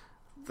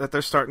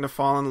they're starting to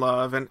fall in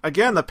love. And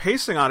again, the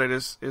pacing on it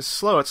is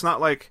slow. It's not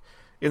like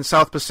in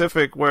South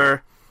Pacific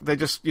where they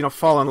just, you know,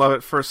 fall in love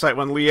at first sight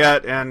when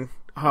Liette and,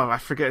 I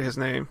forget his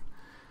name.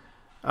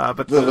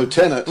 But the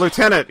lieutenant.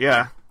 Lieutenant,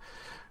 yeah.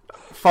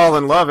 Fall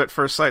in love at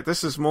first sight.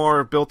 This is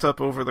more built up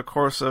over the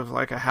course of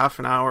like a half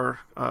an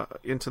hour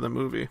into the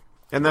movie.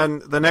 And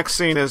then the next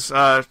scene is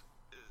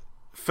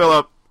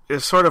Philip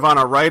is sort of on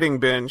a writing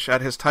binge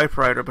at his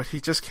typewriter, but he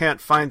just can't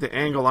find the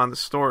angle on the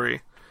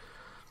story.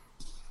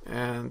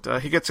 And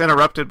he gets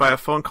interrupted by a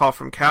phone call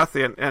from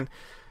Kathy, and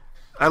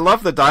I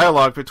love the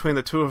dialogue between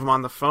the two of them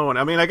on the phone.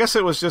 I mean, I guess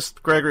it was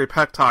just Gregory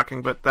Peck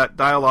talking, but that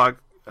dialogue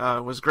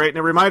was great, and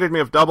it reminded me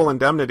of Double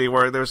Indemnity,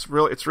 where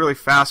it's really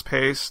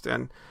fast-paced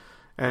and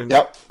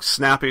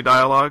snappy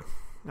dialogue,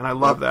 and I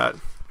love that.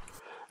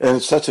 And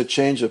it's such a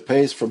change of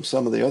pace from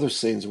some of the other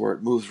scenes where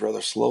it moves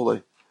rather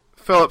slowly.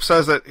 Philip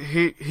says that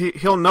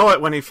he'll know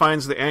it when he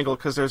finds the angle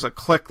because there's a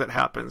click that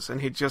happens,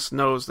 and he just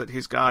knows that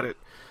he's got it.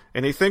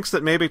 And he thinks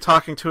that maybe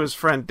talking to his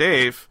friend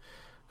Dave,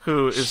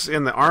 who is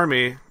in the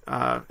Army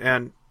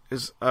and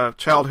is a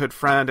childhood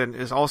friend, and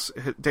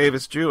Dave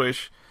is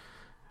Jewish.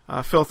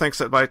 Phil thinks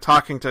that by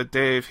talking to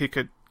Dave, he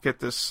could get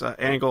this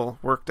angle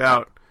worked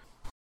out.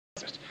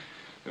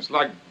 It's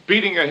like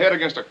beating your head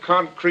against a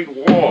concrete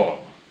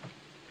wall.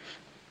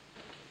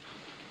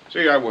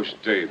 Gee, I wish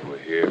Dave were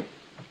here.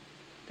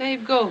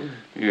 Dave Golden.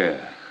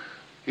 Yeah.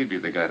 He'd be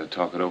the guy to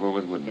talk it over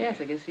with, wouldn't he? Yes,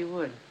 I guess he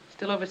would.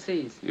 Still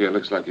overseas. Yeah,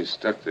 looks like he's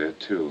stuck there,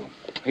 too.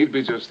 He'd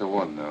be just the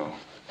one, though.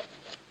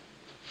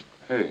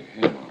 Hey,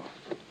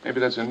 maybe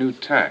that's a new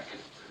tack.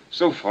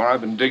 So far,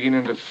 I've been digging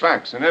into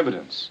facts and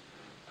evidence.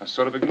 I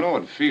sort of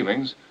ignored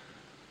feelings.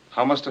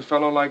 How must a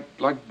fellow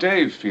like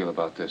Dave feel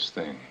about this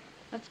thing?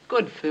 That's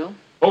good, Phil.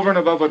 Over and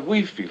above what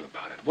we feel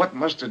about it, what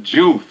must a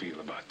Jew feel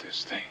about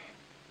this thing?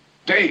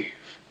 Dave.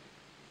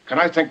 Can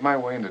I think my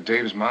way into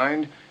Dave's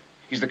mind?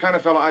 He's the kind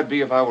of fellow I'd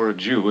be if I were a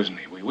Jew, isn't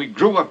he? We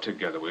grew up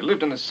together. We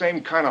lived in the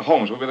same kind of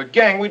homes. We were the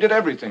gang. We did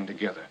everything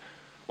together.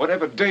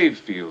 Whatever Dave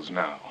feels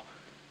now,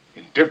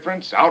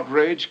 indifference,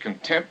 outrage,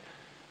 contempt,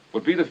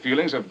 would be the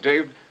feelings of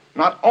Dave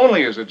not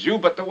only as a Jew,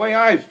 but the way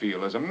I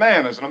feel, as a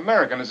man, as an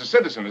American, as a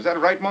citizen. Is that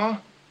right, Ma?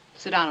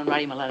 Sit down and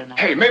write him a letter now.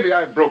 Hey, maybe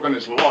I've broken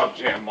this log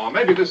jam, Ma.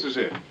 Maybe this is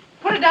it.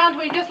 Put it down to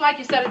him just like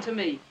you said it to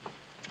me.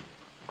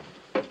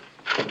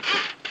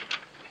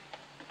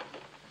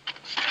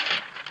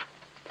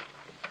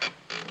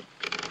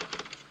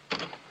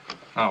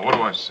 Now, what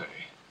do I say?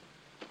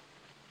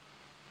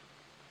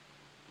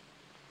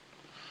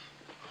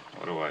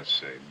 What do I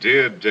say?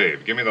 Dear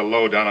Dave, give me the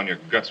lowdown on your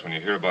guts when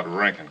you hear about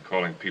Rankin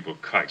calling people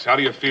kikes. How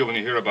do you feel when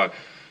you hear about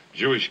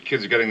Jewish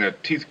kids getting their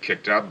teeth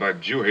kicked out by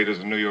Jew haters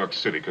in New York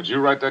City? Could you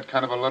write that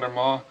kind of a letter,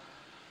 Ma?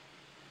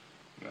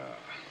 No,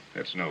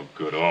 it's no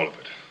good, all of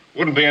it.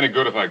 Wouldn't be any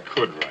good if I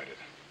could write it.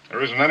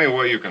 There isn't any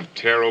way you can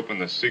tear open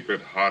the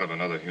secret heart of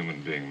another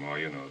human being, Ma.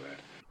 You know that.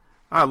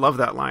 I love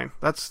that line.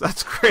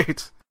 That's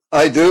great.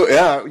 I do,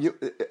 yeah.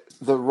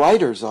 The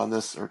writers on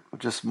this are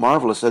just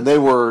marvelous, and they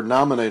were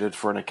nominated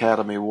for an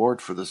Academy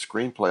Award for the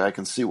screenplay. I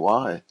can see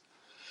why.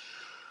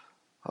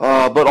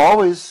 But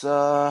always,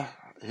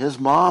 his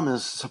mom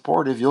is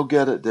supportive. You'll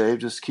get it, Dave.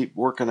 Just keep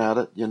working at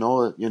it. You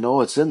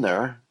know it's in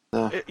there.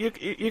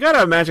 You got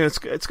to imagine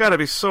it's got to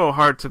be so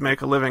hard to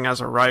make a living as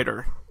a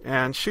writer,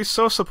 and she's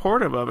so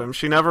supportive of him.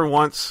 She never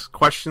once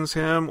questions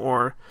him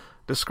or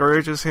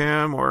discourages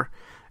him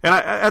And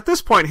at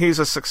this point, he's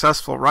a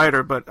successful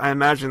writer, but I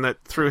imagine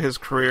that through his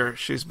career,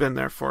 she's been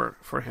there for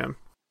him.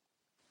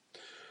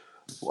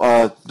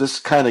 This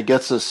kind of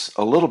gets us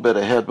a little bit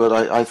ahead, but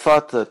I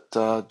thought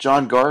that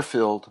John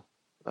Garfield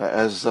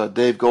as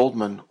Dave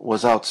Goldman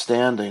was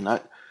outstanding.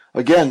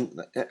 Again,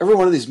 every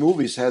one of these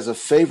movies has a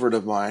favorite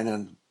of mine,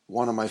 and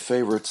one of my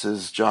favorites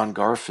is John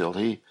Garfield.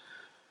 He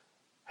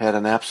had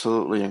an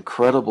absolutely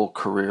incredible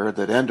career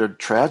that ended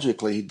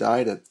tragically. He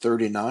died at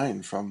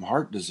 39 from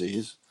heart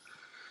disease.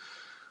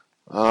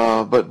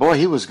 But boy,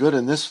 he was good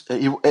in this.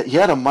 He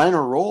had a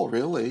minor role,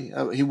 really.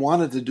 He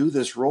wanted to do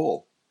this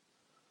role.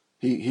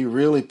 He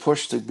really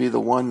pushed to be the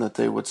one that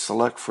they would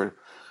select for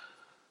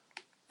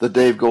the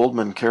Dave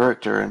Goldman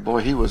character, and boy,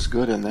 he was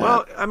good in that.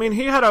 Well, I mean,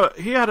 he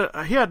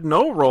had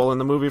no role in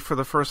the movie for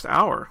the first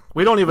hour.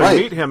 We don't even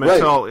meet him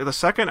until the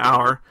second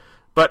hour,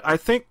 but I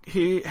think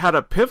he had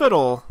a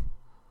pivotal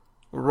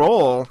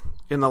role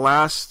in the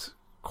last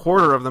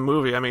quarter of the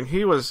movie. I mean,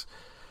 there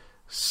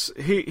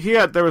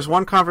was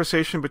one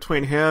conversation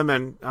between him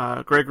and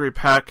Gregory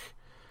Peck,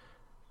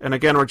 and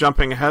again, we're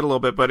jumping ahead a little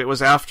bit, but it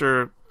was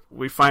after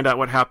we find out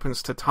what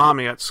happens to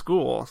Tommy at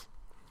school.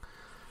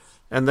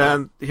 And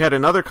then he had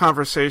another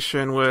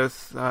conversation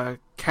with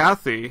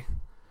Kathy.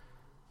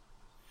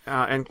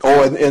 In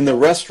the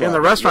restaurant. In the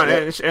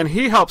restaurant, and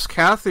he helps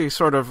Kathy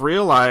sort of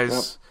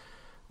realize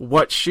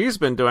what she's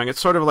been doing.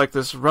 It's sort of like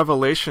this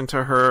revelation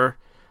to her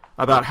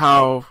about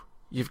how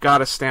you've got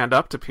to stand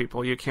up to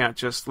people. You can't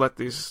just let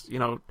these,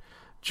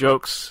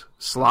 jokes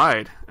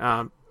slide.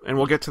 And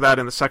we'll get to that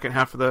in the second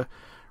half of the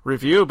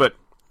review. But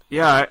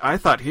yeah, I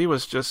thought he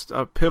was just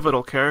a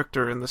pivotal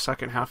character in the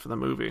second half of the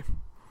movie.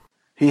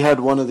 He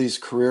had one of these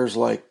careers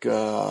like,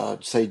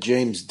 say,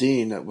 James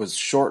Dean that was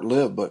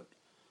short-lived, but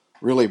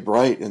really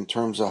bright in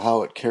terms of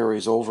how it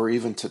carries over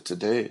even to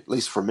today, at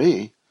least for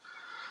me.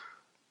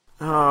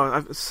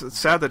 Oh, it's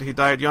sad that he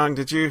died young.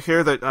 Did you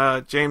hear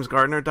that James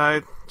Gardner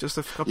died just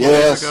a couple of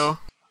days ago?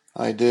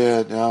 I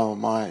did. Oh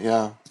my,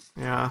 yeah.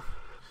 Yeah.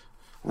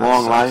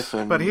 Long life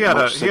and but he had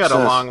a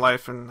long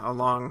life and a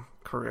long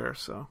career.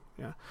 So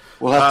yeah.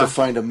 We'll have to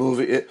find a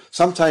movie.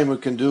 Sometime we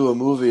can do a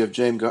movie of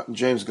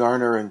James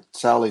Garner and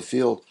Sally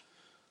Field.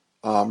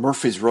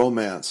 Murphy's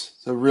Romance.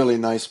 It's a really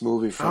nice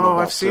movie from about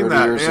I've seen 30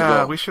 that. years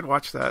Yeah, ago. we should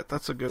watch that.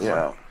 That's a good one.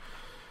 Yeah.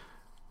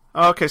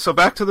 Okay, so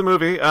back to the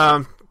movie.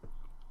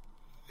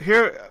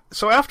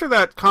 So after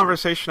that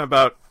conversation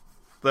about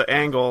the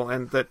angle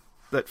and that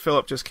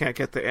Philip just can't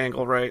get the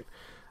angle right,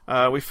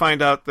 we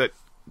find out that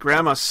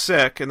Grandma's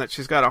sick and that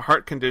she's got a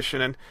heart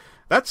condition, and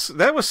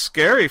that was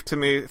scary to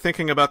me,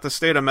 thinking about the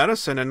state of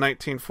medicine in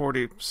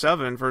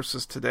 1947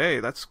 versus today.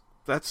 That's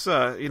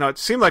it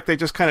seemed like they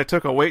just kind of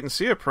took a wait and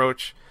see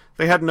approach.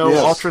 They had no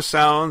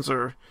ultrasounds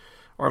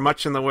or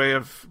much in the way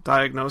of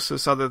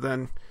diagnosis other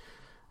than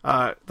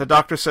the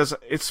doctor says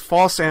it's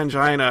false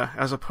angina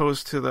as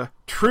opposed to the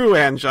true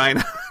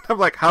angina. I'm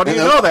like, how do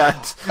you And know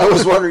that? I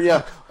was wondering,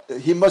 yeah,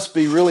 he must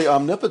be really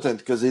omnipotent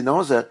because he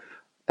knows that.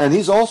 And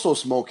he's also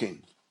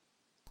smoking.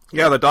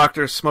 Yeah, the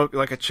doctor smoked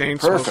like a chain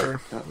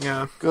Perfect. smoker.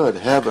 Yeah. Good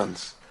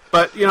heavens.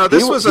 But, you know,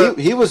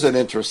 he was an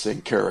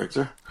interesting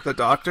character. The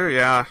doctor,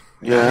 yeah.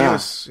 Yeah. He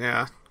was,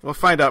 yeah. We'll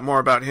find out more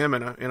about him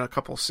in a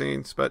couple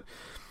scenes. But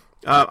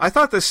I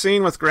thought the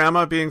scene with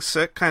Grandma being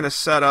sick kind of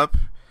set up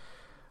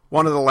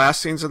one of the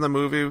last scenes in the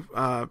movie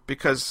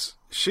because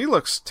she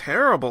looks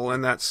terrible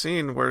in that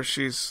scene where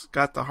she's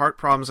got the heart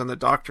problems and the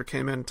doctor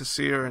came in to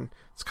see her, and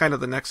it's kind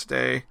of the next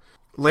day.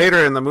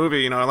 Later in the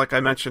movie, you know, like I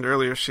mentioned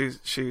earlier, she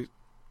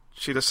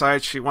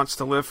decides she wants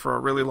to live for a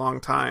really long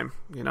time,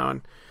 you know,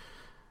 and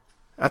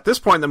at this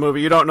point in the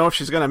movie, you don't know if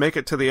she's going to make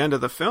it to the end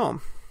of the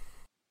film.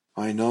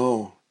 I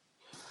know.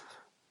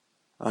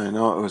 It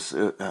was,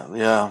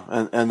 yeah,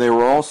 and they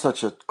were all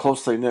such a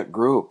closely knit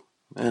group.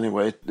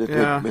 Anyway,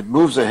 it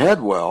moves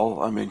ahead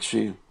well. I mean,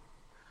 she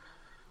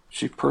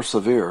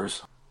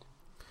perseveres.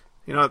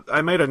 You know,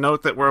 I made a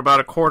note that we're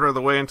about a quarter of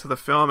the way into the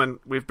film, and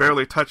we've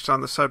barely touched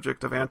on the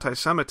subject of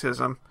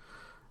anti-Semitism,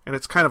 and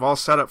it's kind of all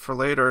set up for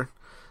later.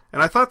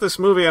 And I thought this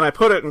movie, and I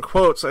put it in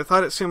quotes, I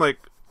thought it seemed like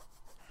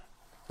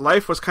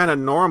life was kind of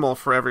normal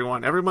for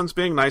everyone. Everyone's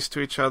being nice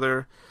to each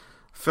other.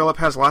 Philip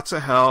has lots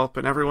of help,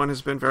 and everyone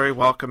has been very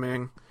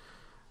welcoming.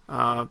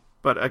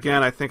 But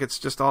again, I think it's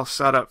just all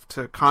set up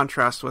to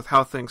contrast with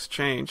how things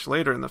change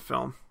later in the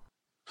film.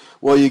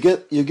 Well, you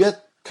get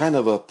kind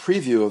of a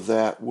preview of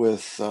that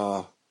with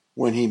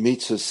when he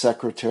meets his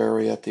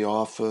secretary at the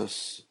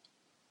office,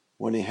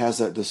 when he has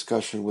that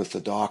discussion with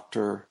the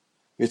doctor.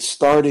 It's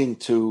starting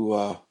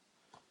to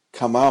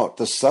come out,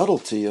 the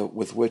subtlety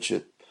with which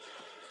it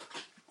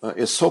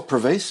is so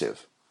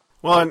pervasive.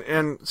 Well,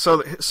 and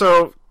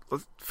so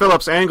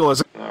Philip's angle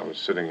is... I was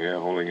sitting here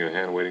holding your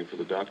hand waiting for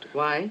the doctor.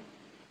 Why?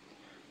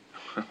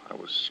 I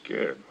was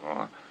scared,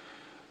 Ma.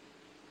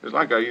 It's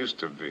like I used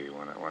to be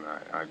when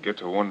I get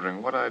to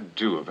wondering what I'd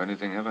do if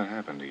anything ever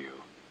happened to you.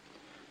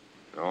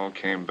 It all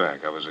came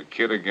back. I was a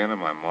kid again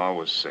and my ma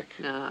was sick.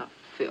 Ah,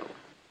 Phil.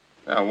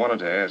 Now, I wanted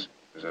to ask,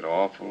 is it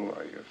awful?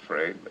 Are you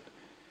afraid? But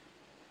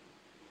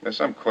there's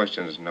some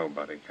questions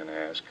nobody can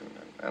ask,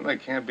 and they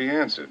can't be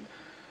answered.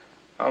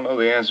 I'll know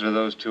the answer to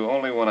those two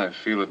only when I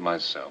feel it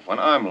myself, when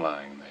I'm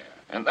lying there.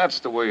 And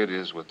that's the way it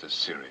is with the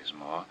series,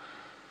 Ma.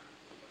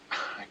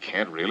 I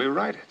can't really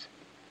write it.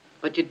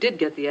 But you did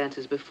get the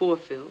answers before,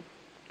 Phil.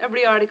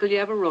 Every article you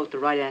ever wrote, the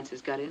right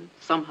answers got in,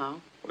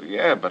 somehow. Well,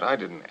 yeah, but I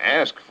didn't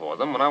ask for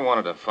them. When I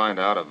wanted to find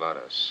out about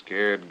a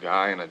scared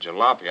guy in a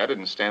jalopy, I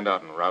didn't stand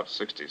out in Route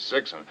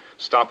 66 and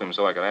stop him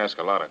so I could ask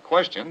a lot of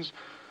questions.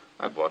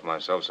 I bought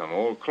myself some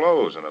old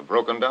clothes and a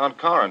broken-down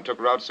car and took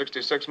Route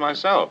 66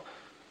 myself.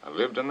 I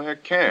lived in their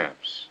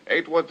camps,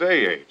 ate what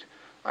they ate.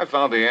 I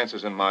found the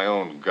answers in my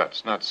own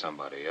guts, not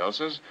somebody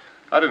else's.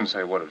 I didn't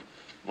say, what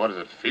does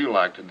it feel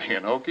like to be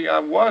an Okie? I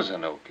was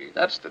an Okie.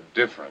 That's the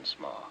difference,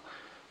 Ma.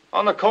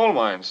 On the coal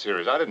mine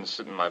series, I didn't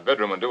sit in my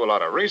bedroom and do a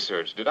lot of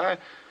research, did I?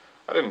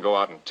 I didn't go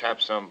out and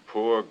tap some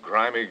poor,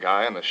 grimy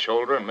guy on the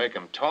shoulder and make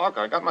him talk.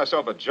 I got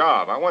myself a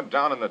job. I went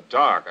down in the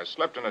dark. I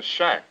slept in a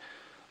shack.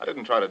 I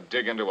didn't try to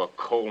dig into a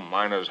coal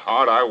miner's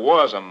heart. I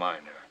was a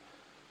miner.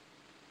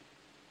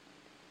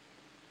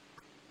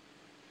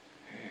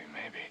 Hey,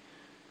 maybe.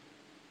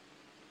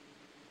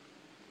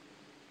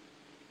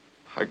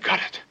 I got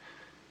it.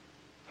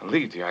 The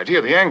lead, the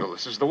idea, the angle.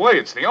 This is the way.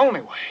 It's the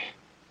only way.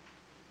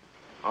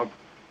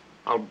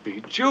 I'll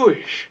be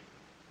Jewish.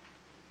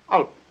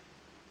 All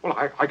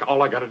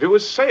I got to do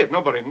is say it.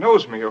 Nobody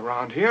knows me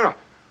around here.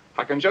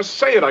 I can just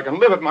say it. I can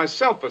live it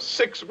myself for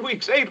 6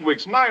 weeks, 8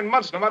 weeks, 9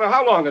 months, no matter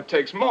how long it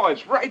takes. Ma,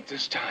 it's right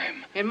this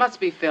time. It must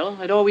be,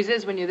 Phil. It always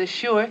is when you're this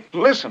sure.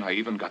 Listen, I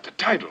even got the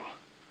title.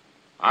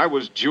 I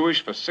was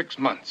Jewish for 6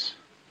 months.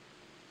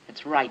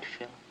 It's right,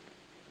 Phil.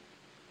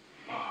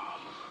 Oh,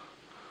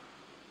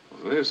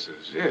 well, this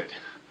is it.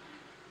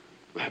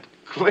 That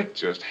click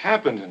just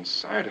happened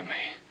inside of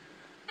me.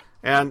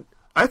 And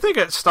I think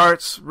it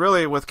starts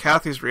really with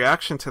Kathy's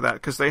reaction to that,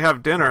 because they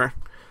have dinner,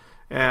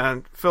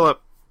 and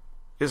Philip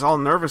is all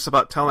nervous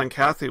about telling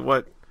Kathy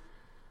what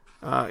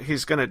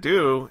he's going to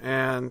do,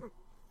 and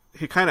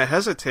he kind of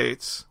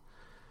hesitates,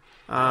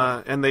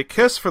 and they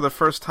kiss for the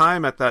first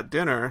time at that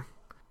dinner,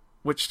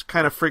 which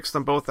kind of freaks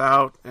them both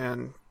out,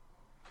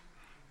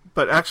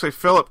 but actually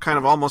Philip kind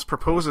of almost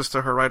proposes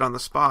to her right on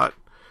the spot,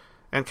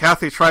 and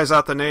Kathy tries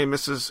out the name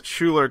Mrs.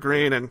 Schuler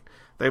Green, and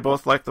they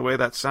both like the way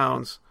that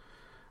sounds.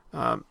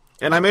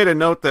 And I made a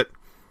note that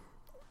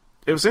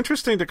it was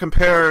interesting to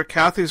compare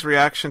Kathy's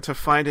reaction to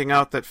finding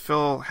out that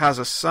Phil has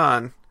a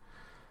son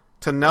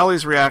to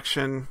Nellie's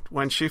reaction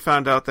when she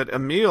found out that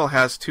Emil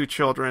has 2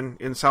 children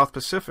in South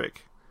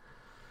Pacific.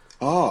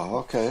 Oh,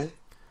 okay.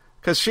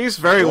 Because she's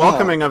very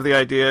welcoming of the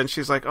idea, and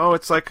she's like, "Oh,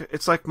 it's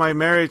like my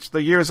marriage.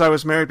 The years I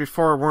was married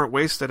before weren't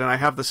wasted, and I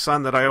have the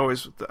son that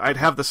I'd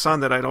have the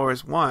son that I'd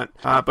always want."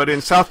 But in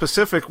South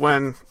Pacific,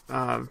 when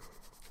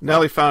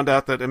Nellie found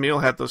out that Emil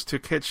had those 2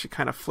 kids, she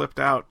kind of flipped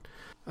out.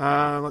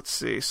 Let's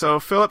see. So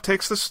Philip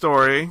takes the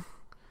story,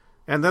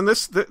 and then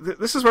this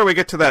is where we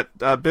get to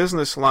that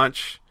business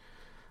lunch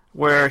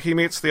where he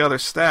meets the other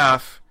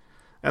staff,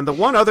 and the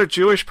one other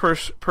Jewish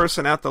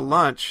person at the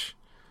lunch,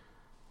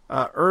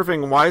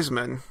 Irving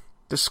Wiseman,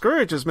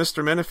 discourages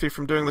Mr. Menifee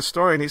from doing the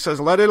story, and he says,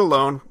 "Let it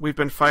alone. We've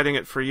been fighting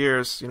it for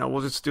years.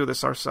 We'll just do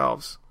this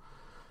ourselves."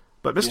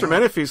 But Mr.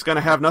 Menifee's going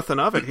to have nothing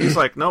of it. He's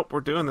like, "Nope,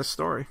 we're doing this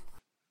story."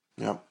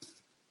 Yep.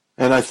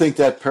 And I think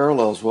that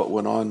parallels what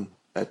went on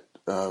at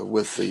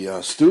with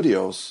the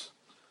studios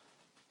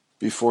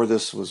before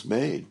this was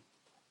made,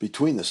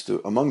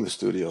 among the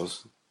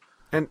studios.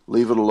 And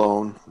leave it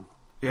alone.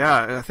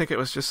 Yeah, I think it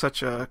was just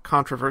such a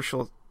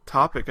controversial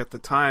topic at the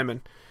time.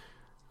 And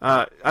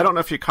I don't know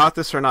if you caught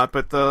this or not,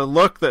 but the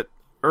look that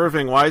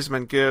Irving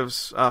Wiseman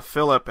gives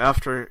Philip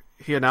after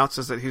he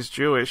announces that he's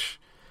Jewish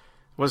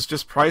was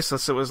just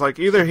priceless. It was like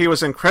either he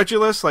was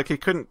incredulous, like he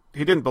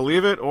didn't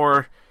believe it,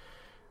 or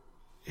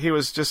he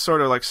was just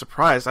sort of like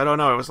surprised. I don't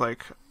know. It was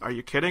like, are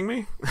you kidding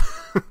me?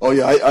 Oh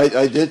yeah,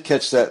 I did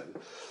catch that.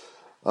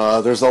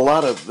 There's a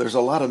lot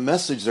of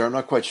message there. I'm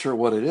not quite sure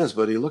what it is,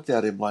 but he looked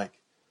at him like,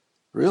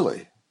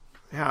 really?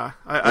 Yeah.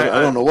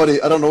 I don't know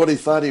what he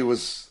thought he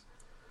was.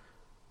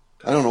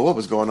 I don't know what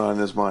was going on in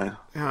his mind.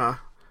 Yeah.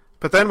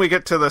 But then we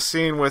get to the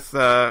scene with,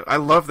 I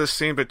love this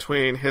scene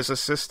between his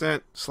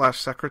assistant /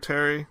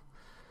 secretary,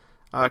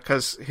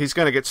 because he's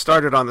going to get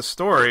started on the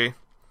story.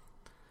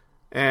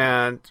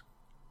 And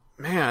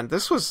man,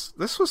 this was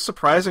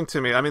surprising to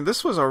me. I mean,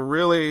 this was a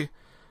really,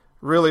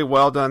 really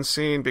well done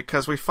scene,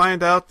 because we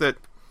find out that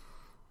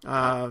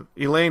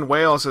Elaine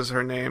Wales is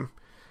her name.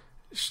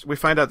 We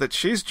find out that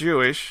she's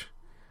Jewish,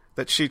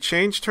 that she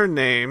changed her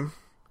name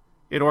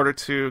in order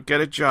to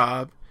get a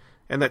job,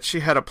 and that she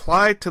had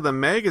applied to the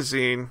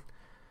magazine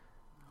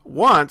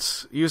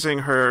once using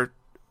her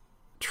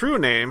true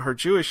name, her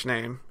Jewish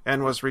name,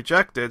 and was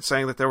rejected,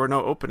 saying that there were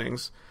no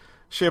openings.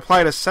 She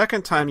applied a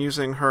second time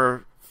using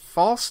her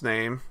false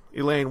name,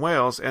 Elaine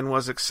Wales, and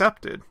was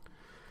accepted.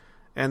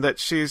 And that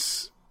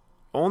she's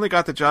only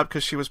got the job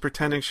because she was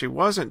pretending she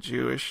wasn't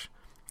Jewish.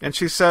 And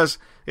she says,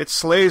 "It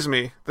slays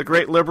me, the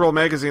great liberal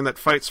magazine that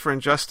fights for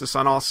injustice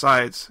on all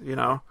sides," I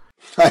know.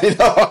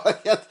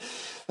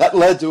 That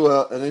led to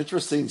an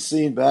interesting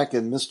scene back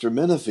in Mr.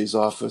 Menifee's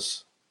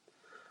office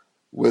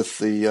with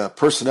the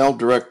personnel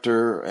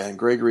director and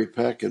Gregory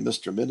Peck and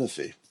Mr.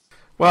 Menifee.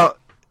 Well,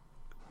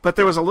 but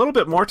there was a little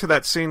bit more to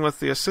that scene with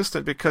the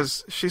assistant,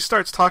 because she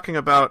starts talking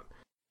about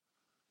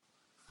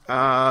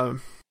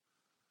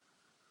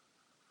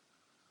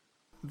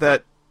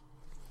that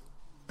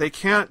they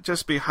can't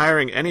just be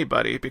hiring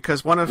anybody,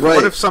 because what if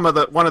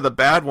one of the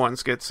bad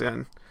ones gets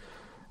in?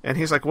 And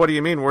he's like, "What do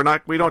you mean?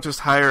 We don't just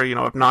hire,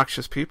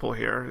 obnoxious people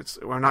here.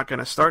 We're not going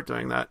to start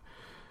doing that."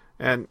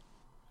 And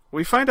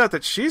we find out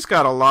that she's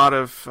got a lot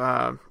of,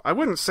 I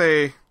wouldn't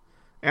say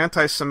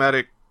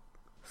anti-Semitic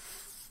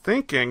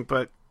thinking,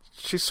 but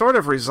she sort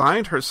of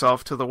resigned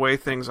herself to the way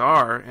things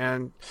are.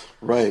 And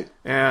right.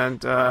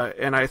 And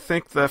I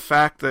think the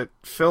fact that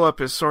Philip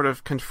is sort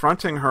of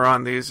confronting her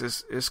on these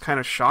is kind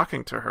of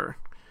shocking to her.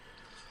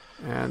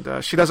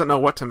 And she doesn't know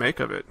what to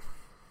make of it.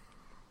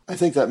 I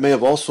think that may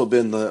have also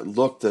been the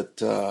look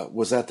that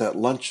was at that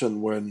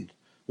luncheon when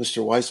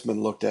Mr.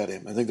 Weissman looked at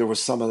him. I think there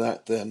was some of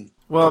that then.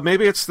 Well,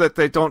 maybe it's that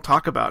they don't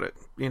talk about it.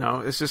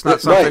 It's just not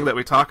something that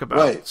we talk about.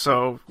 Right.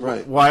 So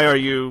why are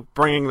you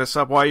bringing this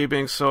up? Why are you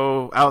being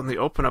so out in the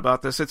open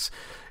about this? It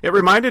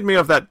reminded me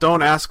of that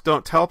 "don't ask,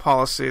 don't tell"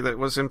 policy that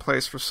was in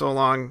place for so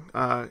long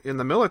in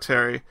the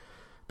military.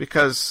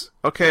 Because,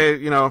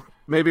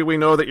 maybe we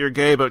know that you're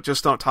gay, but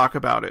just don't talk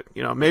about it.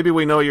 Maybe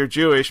we know you're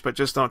Jewish, but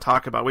just don't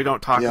talk about it. We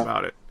don't talk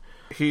about it.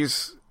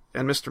 He's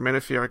and Mr.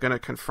 Menifee are going to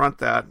confront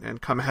that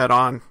and come head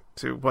on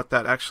to what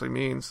that actually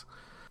means.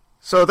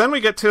 So then we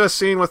get to a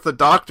scene with the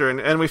doctor,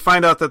 and we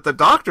find out that the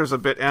doctor's a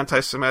bit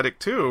anti-Semitic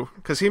too,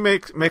 because he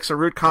makes a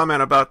rude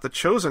comment about the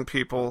chosen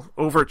people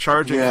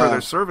overcharging for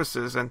their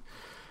services, and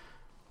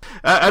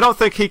I don't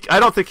think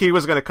he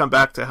was going to come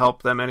back to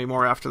help them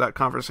anymore after that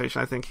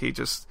conversation. I think he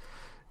just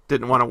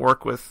didn't want to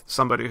work with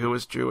somebody who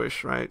was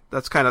Jewish, right?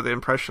 That's kind of the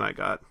impression I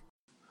got.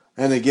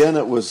 And again,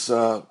 it was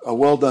a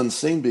well-done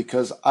scene,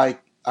 because I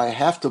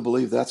have to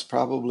believe that's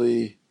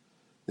probably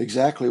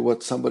exactly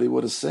what somebody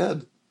would have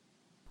said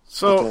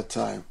at that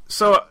time.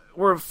 So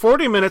we're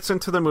 40 minutes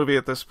into the movie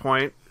at this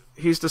point.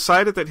 He's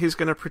decided that he's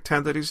going to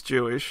pretend that he's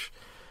Jewish.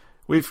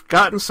 We've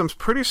gotten some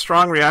pretty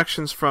strong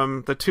reactions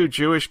from the two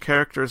Jewish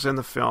characters in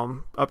the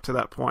film up to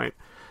that point.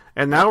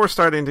 And now we're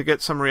starting to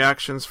get some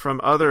reactions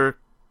from other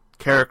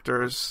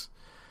characters,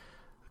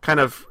 kind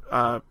of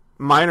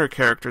minor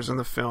characters in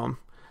the film.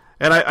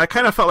 And I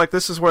kind of felt like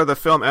this is where the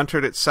film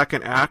entered its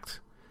second act.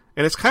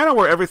 And it's kind of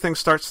where everything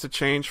starts to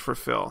change for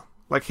Phil.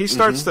 Like he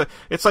starts to,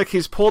 it's like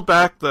he's pulled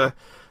back the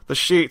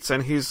sheets,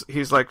 and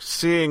he's like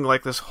seeing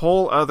like this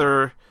whole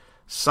other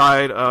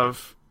side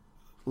of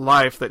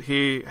life that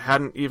he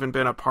hadn't even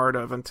been a part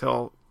of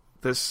until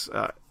this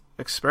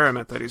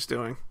experiment that he's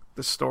doing,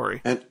 this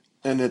story. And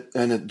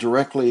it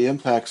directly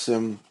impacts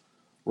him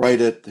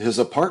right at his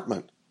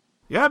apartment.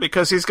 Yeah,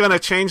 because he's going to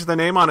change the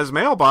name on his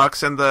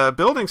mailbox, and the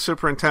building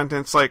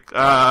superintendent's like,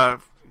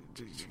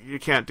 you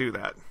can't do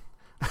that.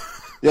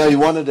 Yeah, he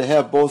wanted to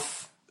have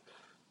both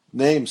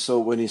names. So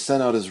when he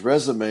sent out his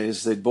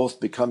resumes, they'd both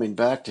be coming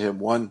back to him.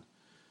 One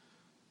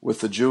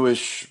with the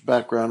Jewish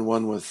background,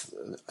 one with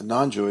a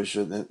non-Jewish,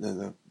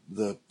 and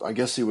I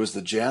guess he was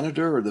the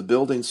janitor or the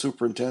building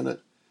superintendent.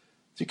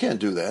 You can't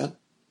do that.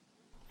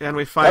 And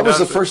we find that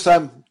was out the first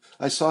time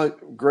I saw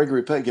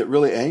Gregory Peck get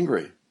really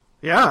angry.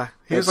 Yeah,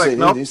 he was like,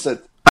 nope. He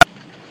said,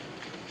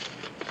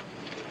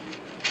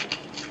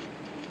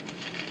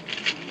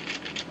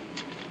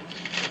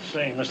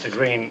 "Say, Mr.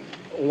 Green,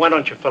 why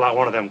don't you fill out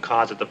one of them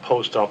cards at the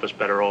post office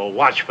better, or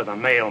watch for the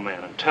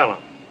mailman and tell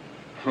him?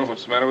 Oh,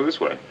 what's the matter with this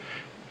way?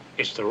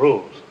 It's the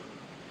rules.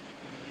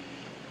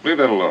 Leave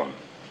that alone.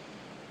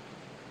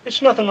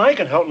 It's nothing I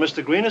can help,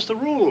 Mr. Green. It's the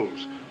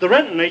rules. The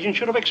renting agent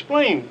should have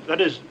explained. That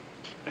is,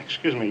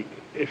 excuse me,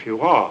 if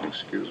you are."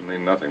 Excuse me,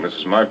 nothing. This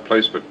is my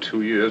place for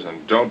 2 years,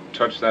 and don't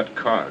touch that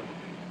card.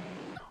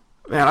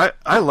 Man,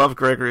 I love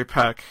Gregory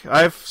Peck.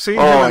 I've seen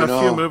him in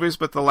a few movies,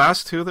 but the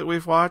last two that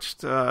we've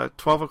watched,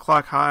 12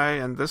 O'Clock High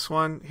and this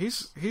one,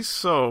 he's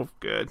so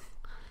good.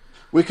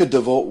 We could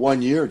devote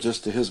 1 year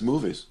just to his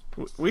movies.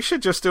 We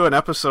should just do an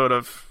episode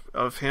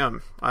of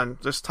him on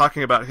just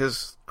talking about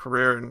his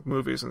career and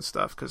movies and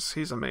stuff, because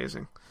he's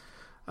amazing.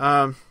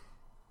 All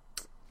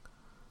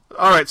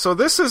right, so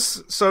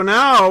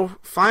now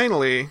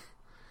finally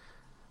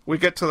we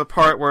get to the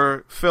part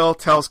where Phil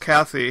tells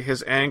Kathy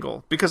his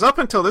angle, because up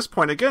until this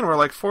point, again, we're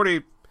like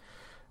 40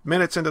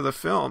 minutes into the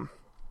film,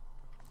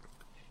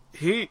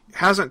 he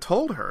hasn't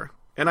told her,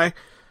 and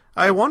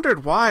I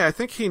wondered why. I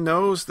think he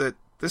knows that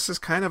this is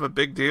kind of a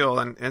big deal,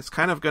 and it's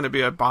kind of going to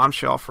be a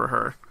bombshell for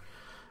her,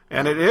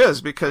 and it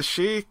is, because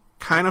she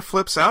kind of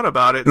flips out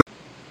about it.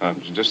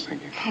 I'm just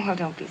thinking. Well,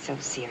 don't be so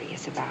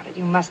serious about it.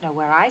 You must know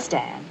where I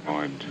stand. Oh,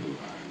 I do.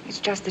 It's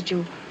just that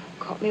you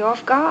caught me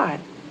off guard.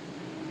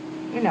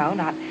 You know,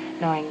 not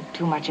knowing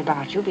too much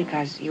about you,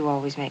 because you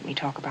always make me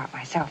talk about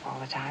myself all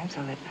the time,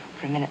 so that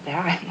for a minute there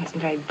I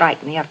wasn't very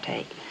bright in the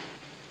uptake.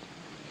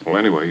 Well,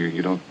 anyway,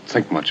 you don't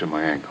think much of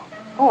my angle.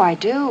 Oh, I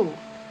do.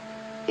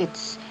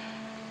 It's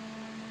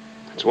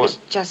what? It's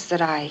just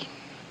that I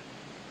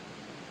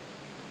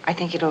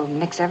think it'll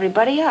mix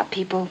everybody up.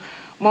 People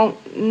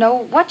won't know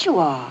what you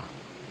are.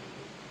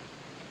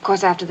 Of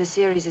course, after the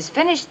series is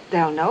finished,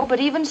 they'll know, but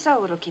even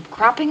so, it'll keep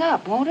cropping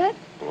up, won't it?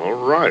 All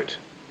right.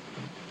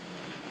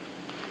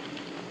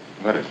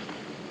 Let it.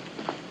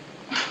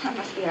 I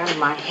must be out of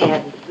my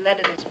head.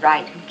 Let it is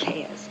right. Who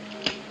cares?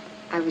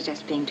 I was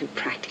just being too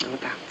practical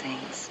about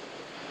things.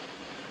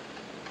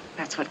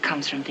 That's what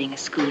comes from being a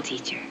school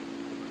teacher.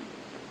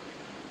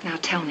 Now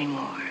tell me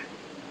more.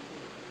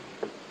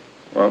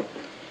 Well,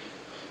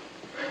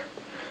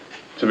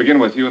 to begin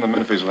with, you and the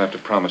Menifees will have to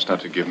promise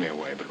not to give me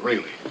away, but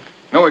really,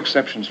 no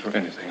exceptions for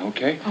anything,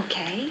 okay?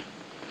 Okay.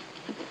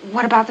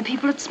 What about the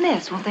people at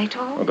Smith's? Won't they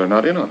talk? Well, they're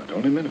not in on it,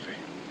 only Menifee.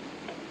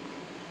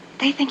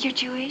 They think you're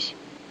Jewish?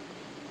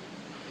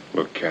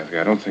 Look, Kathy,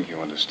 I don't think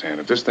you understand.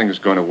 If this thing is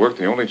going to work,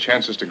 the only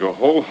chance is to go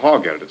whole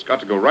hog at it. It's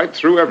got to go right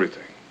through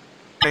everything.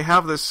 They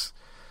have this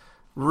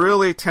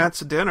really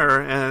tense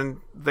dinner,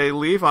 and they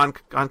leave on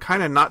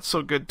kind of not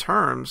so good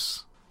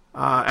terms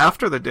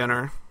after the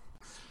dinner.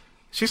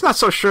 She's not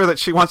so sure that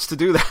she wants to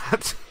do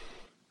that.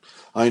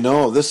 I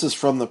know. This is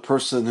from the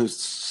person who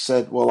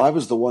said, well, I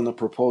was the one that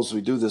proposed we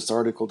do this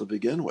article to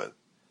begin with.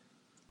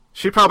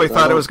 She probably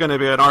thought it was going to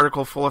be an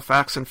article full of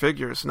facts and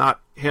figures,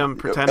 not him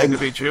pretending to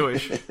be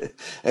Jewish.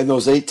 And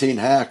those 18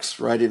 hacks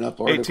writing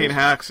up articles. 18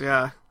 hacks,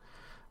 yeah.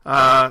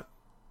 I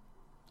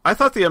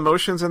thought the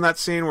emotions in that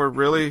scene were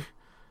really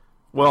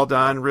well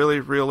done, really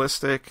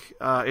realistic.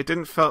 It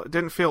didn't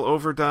feel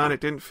overdone.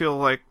 It didn't feel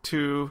like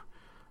too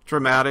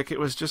dramatic. It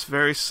was just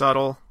very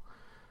subtle.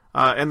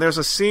 And there's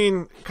a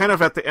scene kind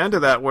of at the end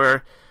of that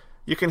where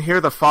you can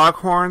hear the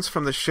foghorns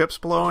from the ships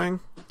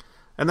blowing.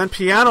 And then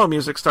piano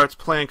music starts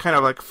playing, kind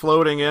of like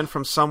floating in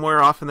from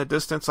somewhere off in the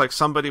distance, like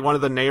one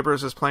of the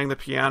neighbors is playing the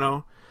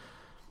piano.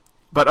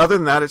 But other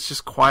than that, it's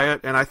just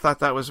quiet, and I thought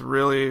that was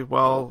really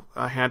well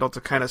handled to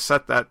kind of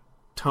set that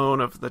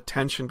tone of the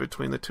tension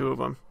between the two of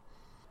them.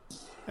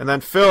 And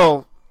then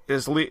Phil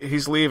he's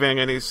leaving,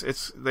 and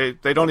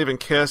they don't even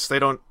kiss, they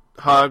don't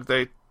hug,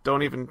 they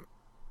don't even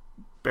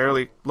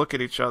barely look at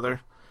each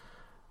other.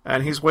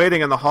 And he's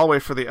waiting in the hallway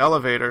for the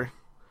elevator,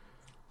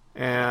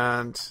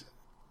 and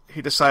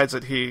he decides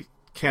that he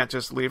can't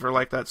just leave her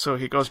like that, so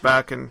he goes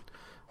back and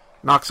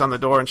knocks on the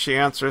door, and she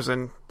answers,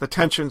 and the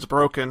tension's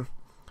broken.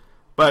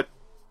 But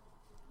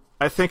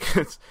I think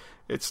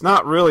it's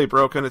not really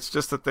broken. It's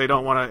just that they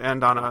don't want to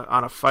end on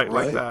a fight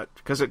like that,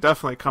 because it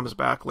definitely comes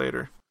back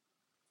later.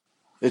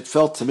 It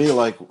felt to me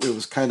like it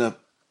was kind of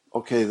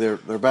okay. They're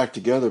back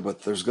together,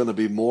 but there's going to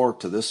be more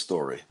to this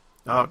story.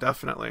 Oh,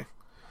 definitely.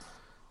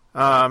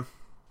 The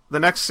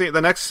next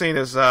scene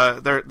is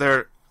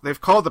they've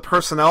called the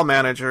personnel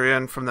manager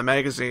in from the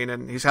magazine,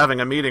 and he's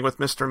having a meeting with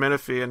Mr.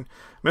 Menifee, and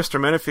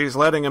Mr. Menifee is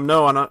letting him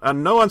know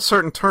on no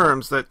uncertain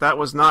terms that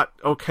was not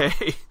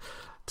okay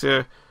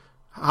to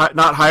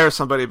not hire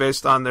somebody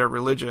based on their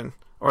religion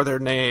or their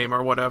name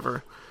or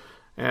whatever,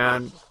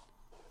 and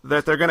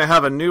that they're going to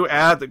have a new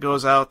ad that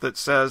goes out that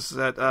says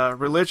that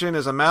religion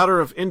is a matter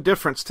of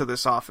indifference to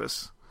this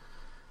office.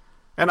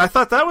 And I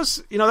thought that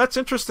was, that's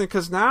interesting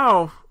because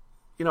now,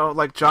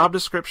 like job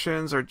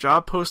descriptions or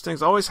job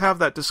postings always have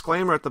that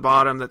disclaimer at the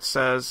bottom that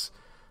says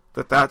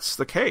that that's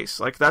the case.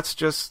 Like, that's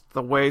just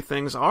the way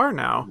things are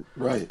now.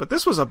 Right. But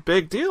this was a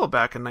big deal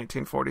back in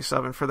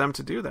 1947 for them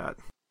to do that.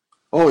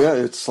 Oh, yeah,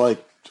 it's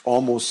like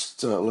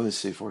almost,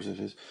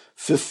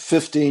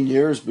 15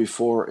 years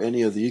before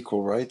any of the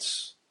equal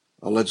rights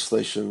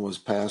legislation was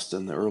passed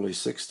in the early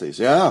 60s.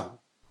 Yeah.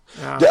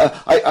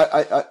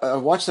 I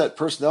watched that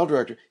personnel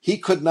director. He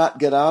could not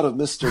get out of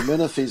Mr.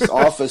 Menifee's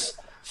office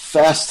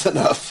fast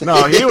enough.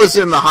 No, he was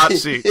in the hot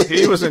seat.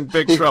 He was in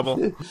big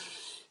trouble.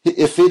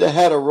 If he'd have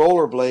had a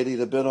rollerblade, he'd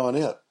have been on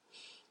it.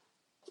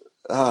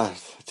 I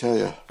tell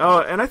you. Oh,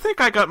 and I think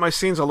I got my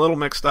scenes a little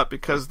mixed up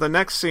because the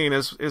next scene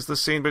is the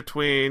scene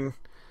between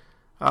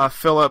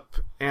Philip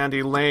and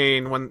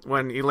Elaine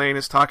when Elaine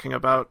is talking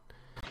about...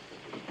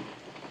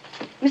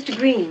 Mr.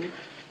 Green,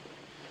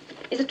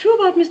 is it true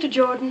about Mr.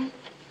 Jordan?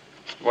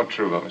 What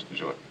true about Mr.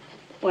 Jordan?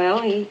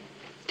 Well, he's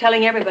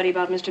telling everybody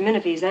about Mr.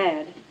 Menifee's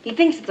ad. He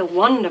thinks it's a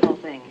wonderful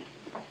thing,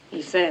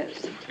 he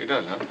says. He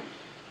does, huh?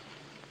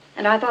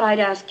 And I thought I'd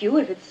ask you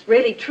if it's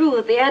really true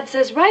that the ad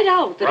says right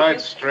out that...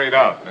 Right straight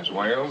out, Miss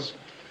Wales.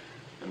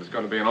 And it's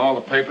going to be in all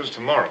the papers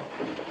tomorrow.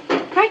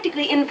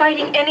 Practically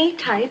inviting any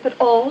type at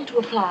all to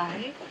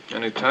apply.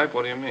 Any type?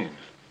 What do you mean?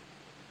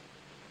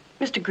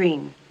 Mr.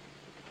 Green,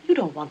 you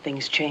don't want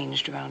things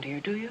changed around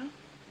here, do you?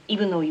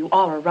 Even though you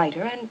are a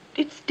writer, and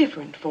it's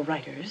different for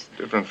writers.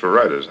 Different for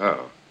writers?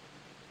 How?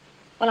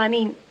 Well, I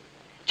mean,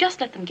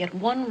 just let them get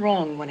one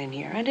wrong one in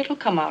here, and it'll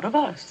come out of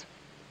us.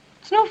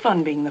 It's no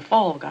fun being the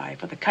fall guy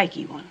for the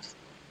kikey ones.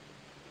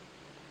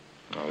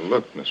 Now,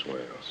 look, Miss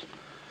Wales.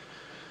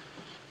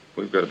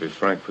 We've got to be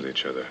frank with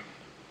each other.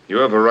 You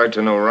have a right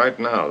to know right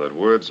now that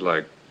words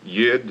like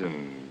yid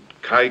and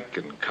kike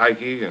and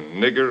kikey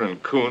and nigger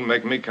and coon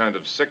make me kind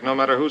of sick no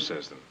matter who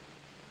says them.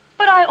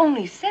 But I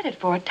only said it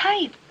for a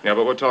type. Yeah,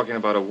 but we're talking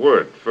about a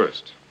word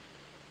first.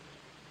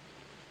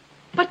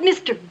 But,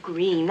 Mr.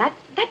 Green, that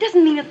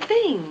doesn't mean a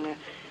thing.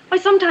 Why,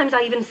 sometimes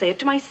I even say it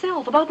to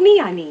myself. About me,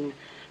 I mean.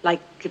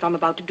 Like, if I'm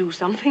about to do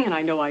something and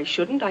I know I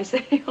shouldn't, I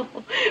say,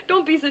 oh,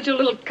 don't be such a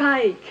little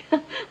kike.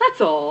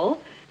 That's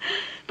all.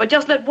 But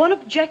just let one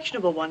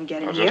objectionable one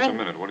get in here. Just a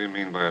minute. What do you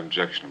mean by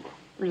objectionable?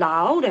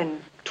 Loud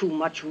and too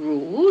much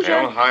rules. They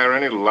don't hire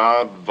any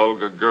loud,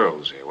 vulgar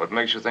girls here. What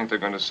makes you think they're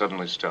going to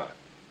suddenly start?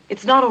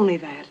 It's not only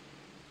that.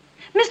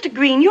 Mr.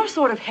 Green, you're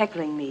sort of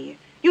heckling me.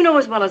 You know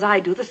as well as I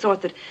do the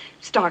sort that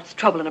starts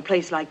trouble in a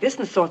place like this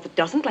and the sort that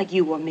doesn't, like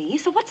you or me.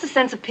 So what's the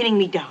sense of pinning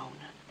me down?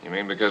 You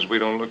mean because we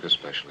don't look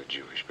especially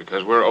Jewish?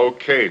 Because we're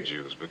okay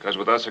Jews? Because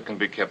with us it can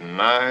be kept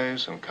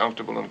nice and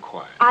comfortable and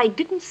quiet? I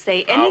didn't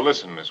say any... Now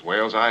listen, Miss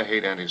Wales, I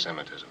hate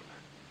anti-Semitism.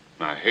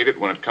 And I hate it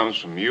when it comes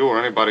from you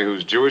or anybody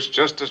who's Jewish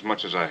just as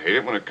much as I hate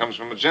it when it comes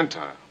from a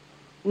Gentile.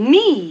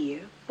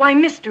 Me? Why,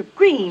 Mr.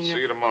 Green... See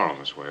you tomorrow,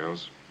 Miss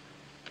Wales.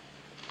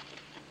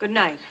 Good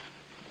night.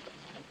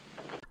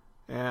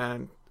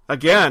 And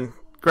again,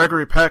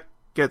 Gregory Peck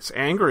gets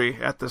angry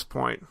at this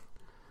point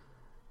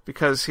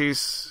because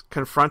he's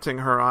confronting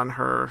her on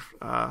her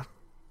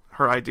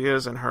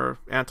ideas and her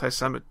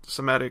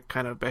anti-Semitic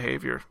kind of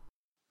behavior.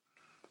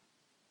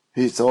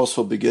 He's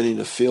also beginning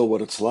to feel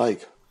what it's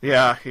like.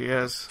 Yeah, he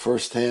is.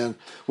 Firsthand,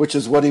 which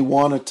is what he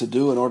wanted to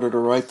do in order to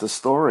write the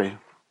story.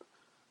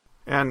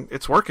 And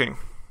it's working.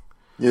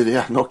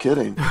 Yeah, no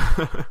kidding.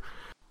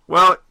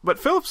 Well, but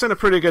Philip's in a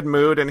pretty good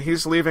mood, and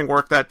he's leaving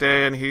work that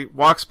day, and he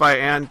walks by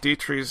Anne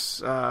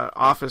Dietrich's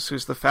office,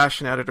 who's the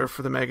fashion editor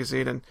for the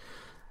magazine, and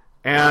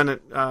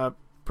Anne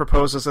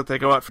proposes that they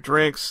go out for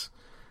drinks.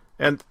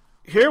 And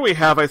here we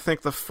have, I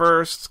think, the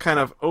first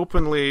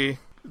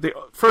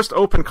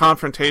open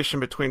confrontation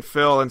between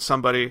Phil and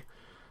somebody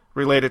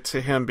related to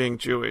him being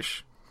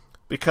Jewish.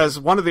 Because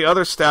one of the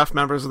other staff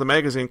members of the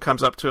magazine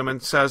comes up to him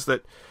and says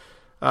that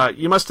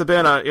you must have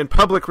been in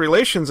public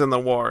relations in the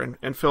war.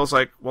 And Phil's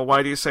like, well,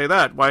 why do you say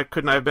that? Why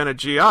couldn't I have been a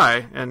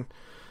GI? And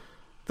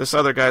this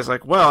other guy's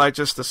like, well, I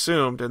just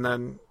assumed. And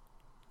then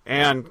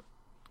Anne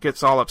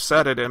gets all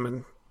upset at him,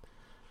 and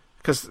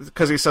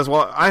because he says,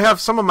 well, I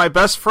have some of my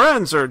best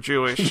friends are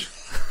Jewish.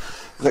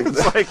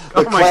 It's like,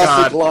 oh my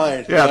God.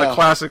 Line. Yeah, the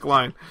classic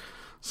line.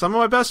 Some of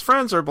my best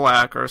friends are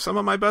black, or some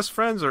of my best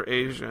friends are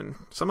Asian.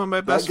 Some of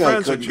my best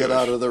friends are Jewish. That guy couldn't get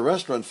out of the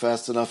restaurant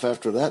fast enough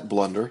after that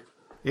blunder.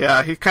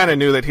 Yeah, he kind of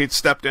knew that he'd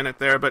stepped in it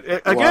there. But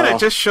it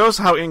just shows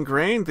how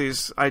ingrained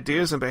these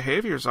ideas and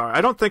behaviors are.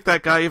 I don't think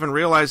that guy even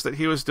realized that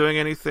he was doing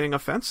anything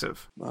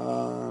offensive.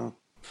 Do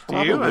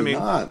you? I mean,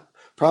 not.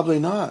 Probably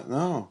not,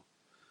 no.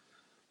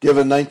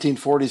 Given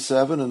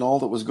 1947 and all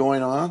that was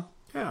going on?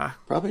 Yeah.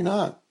 Probably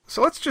not.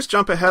 So let's just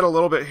jump ahead a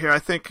little bit here. I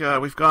think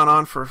we've gone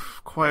on for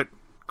quite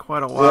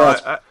a while.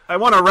 Yeah, I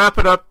want to wrap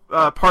it up,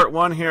 part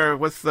one here,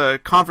 with the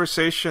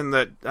conversation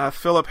that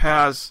Philip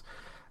has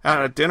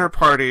at a dinner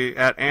party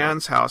at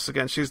Anne's house.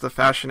 Again, she's the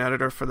fashion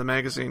editor for the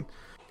magazine.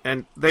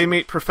 And they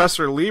meet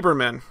Professor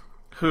Lieberman,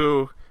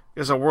 who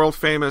is a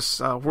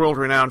world-famous,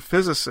 world-renowned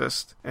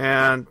physicist,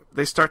 and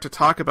they start to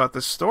talk about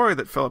this story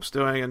that Philip's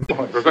doing. And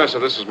Professor,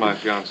 this is my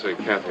fiancée,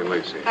 Kathy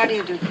Lacey. How do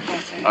you do,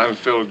 Professor? I'm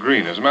Phil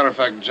Green. As a matter of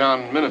fact,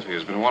 John Menifee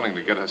has been wanting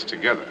to get us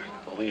together.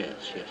 Oh,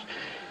 yes.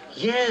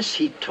 Yes,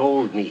 he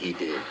told me he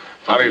did.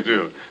 How do you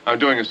do? I'm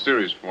doing a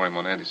series for him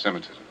on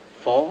anti-Semitism.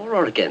 For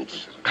or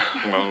against?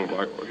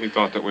 Well, he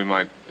thought that we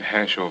might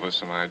hash over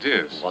some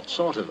ideas. What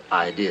sort of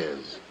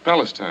ideas?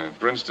 Palestine,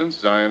 for instance,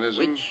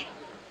 Zionism. Which?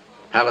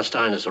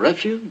 Palestine as a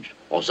refuge,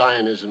 or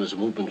Zionism as a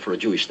movement for a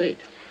Jewish state?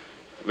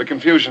 The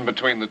confusion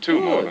between the two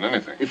more than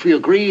anything. If we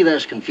agree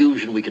there's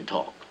confusion, we can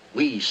talk.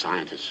 We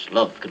scientists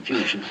love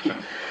confusion.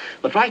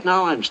 But right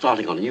now, I'm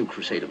starting on a new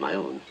crusade of my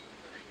own.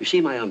 You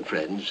see, my young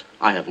friends,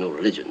 I have no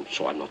religion,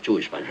 so I'm not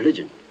Jewish by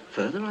religion.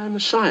 Further, I'm a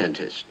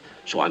scientist,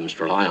 so I must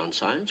rely on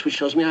science, which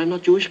tells me I'm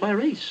not Jewish by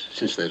race,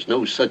 since there's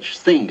no such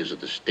thing as a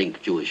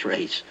distinct Jewish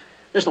race.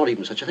 There's not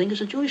even such a thing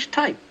as a Jewish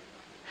type.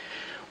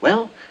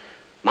 Well,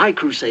 my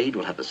crusade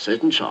will have a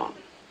certain charm.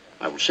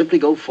 I will simply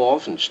go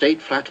forth and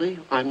state flatly,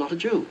 I'm not a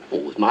Jew.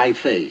 Or with my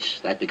face,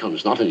 that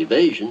becomes not an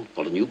evasion,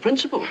 but a new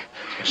principle.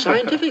 A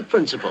scientific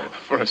principle.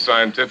 For a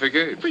scientific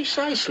age.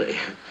 Precisely.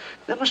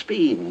 There must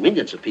be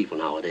millions of people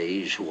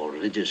nowadays who are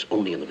religious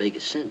only in the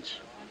vaguest sense.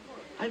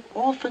 I've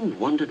often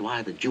wondered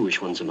why the Jewish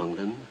ones among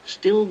them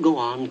still go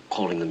on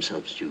calling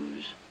themselves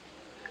Jews.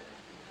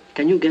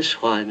 Can you guess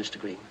why, Mr.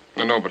 Green?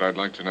 No, but I'd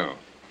like to know.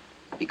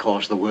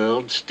 Because the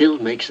world still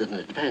makes it an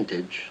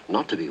advantage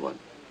not to be one.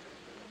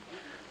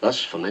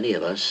 Thus, for many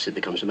of us, it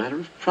becomes a matter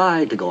of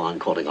pride to go on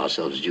calling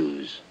ourselves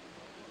Jews.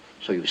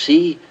 So you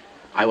see,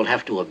 I will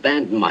have to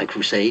abandon my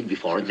crusade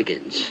before it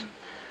begins.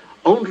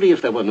 Only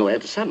if there were no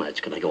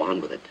anti-Semites can I go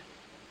on with it.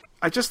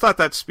 I just thought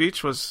that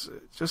speech was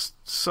just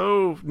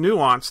so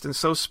nuanced and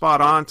so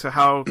spot on to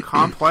how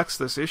complex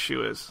this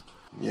issue is.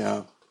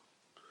 Yeah.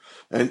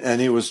 And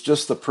he was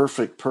just the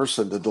perfect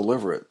person to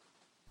deliver it.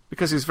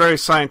 Because he's very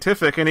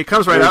scientific, and he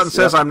comes right out and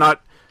says,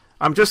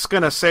 I'm just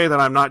going to say that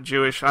I'm not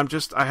Jewish.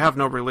 I have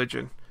no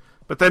religion.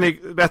 But then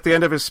at the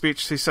end of his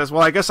speech, he says,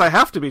 well, I guess I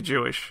have to be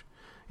Jewish.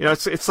 You know,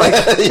 it's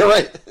like, you're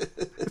right.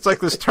 It's like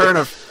this turn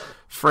of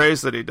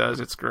phrase that he does.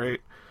 It's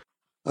great.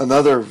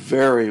 Another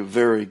very,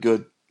 very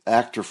good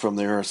actor from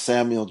there,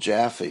 Samuel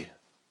Jaffe,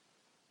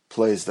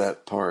 plays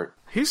that part.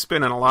 He's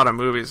been in a lot of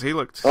movies. He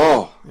looked...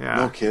 Oh, yeah.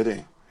 No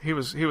kidding. He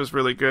was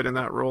really good in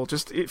that role.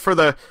 Just for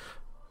the,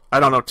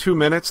 2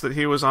 minutes that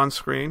he was on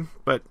screen.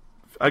 But,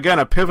 again,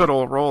 a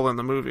pivotal role in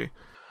the movie.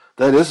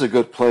 That is a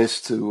good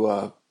place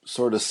to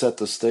sort of set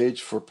the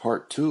stage for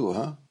part 2,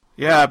 huh?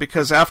 Yeah,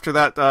 because after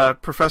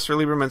that, Professor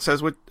Lieberman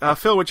says,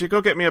 Phil, would you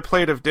go get me a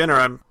plate of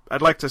dinner?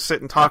 I'd like to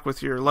sit and talk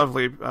with your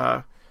lovely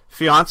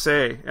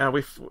fiancé.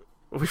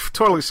 We've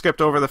totally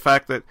skipped over the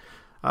fact that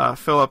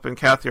Philip and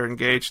Kathy are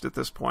engaged at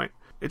this point.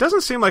 It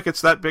doesn't seem like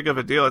it's that big of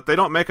a deal. They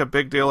don't make a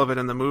big deal of it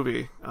in the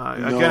movie.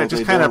 Again, it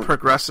just kind of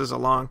progresses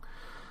along.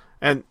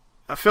 And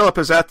Philip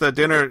is at the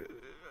dinner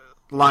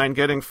line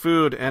getting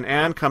food, and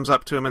Anne comes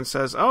up to him and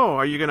says, "Oh,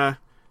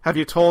 have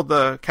you told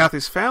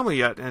Kathy's family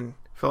yet?" And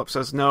Philip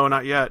says, "No,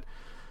 not yet."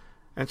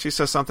 And she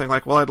says something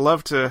like, "Well, I'd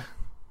love to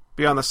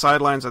be on the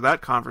sidelines of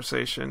that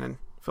conversation." And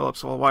Philip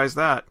says, "Well, why is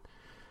that?"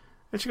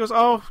 And she goes,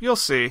 "Oh, you'll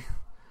see."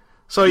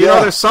 So, you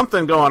know, there's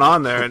something going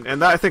on there,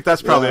 and I think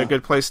that's probably a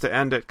good place to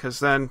end it,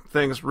 because then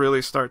things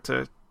really start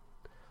to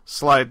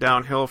slide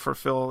downhill for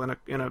Phil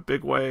in a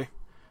big way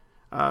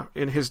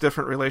in his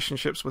different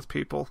relationships with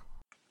people.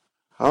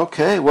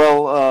 Okay,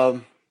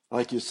 well,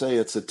 like you say,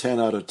 it's a 10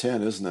 out of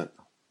 10, isn't it?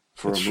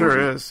 It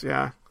sure is,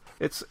 yeah.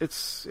 It's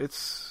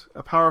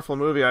a powerful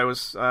movie. I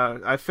was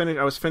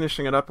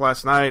finishing it up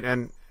last night,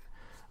 and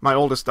my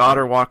oldest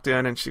daughter walked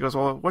in, and she goes,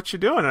 "Well, what you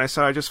doing?" And I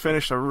said, "I just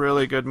finished a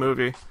really good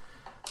movie.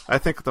 I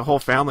think the whole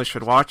family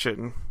should watch it."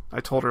 And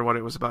I told her what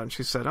it was about, and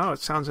she said, "Oh, it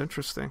sounds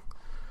interesting."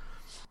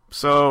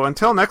 So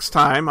until next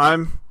time,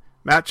 I'm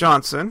Matt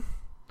Johnson.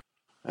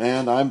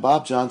 And I'm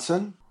Bob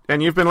Johnson.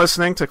 And you've been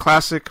listening to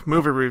Classic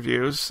Movie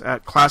Reviews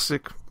at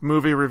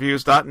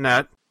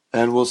classicmoviereviews.net.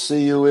 And we'll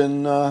see you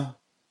in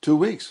 2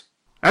 weeks.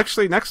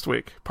 Actually, next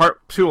week.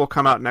 Part 2 will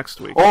come out next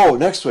week. Oh,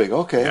 next week.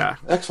 Okay. Yeah.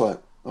 Excellent.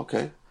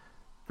 Okay.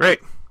 Great.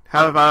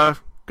 Have a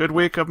good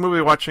week of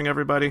movie watching,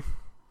 everybody.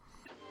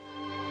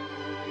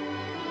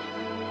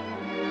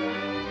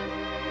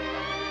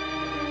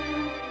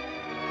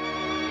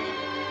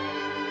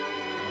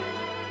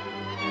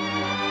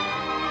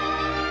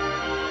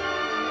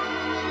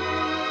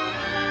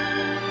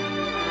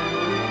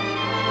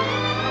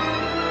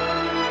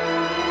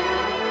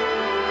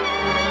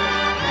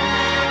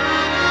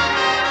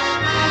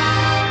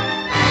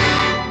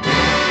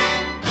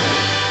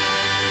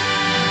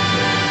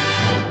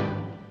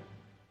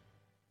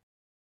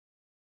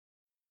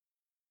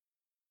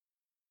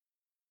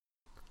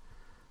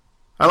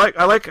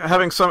 I like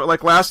having some,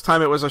 like last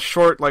time it was a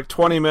short, like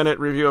 20-minute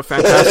review of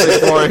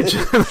Fantastic Voyage.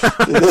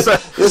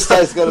 This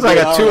time's going to be like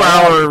a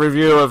 2-hour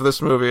review of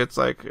this movie. It's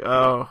like,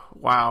 oh,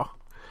 wow.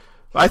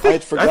 I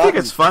think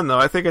it's fun, though.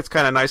 I think it's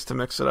kind of nice to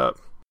mix it up.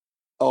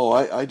 Oh,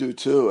 I do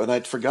too. And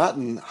I'd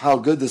forgotten how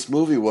good this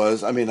movie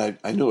was. I mean,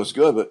 I knew it was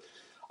good, but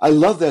I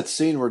love that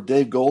scene where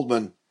Dave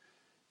Goldman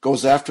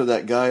goes after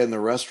that guy in the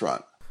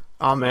restaurant.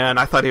 Oh man,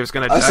 I thought he was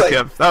going to deck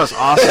him. That was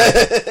awesome.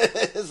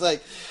 It's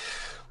like,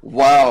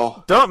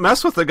 wow. Don't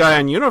mess with the guy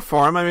in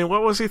uniform. I mean,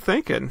 what was he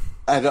thinking?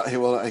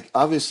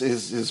 Obviously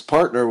his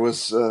partner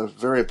was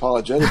very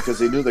apologetic because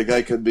he knew the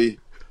guy could be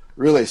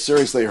really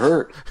seriously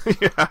hurt.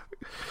 Yeah.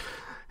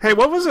 Hey,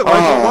 what was it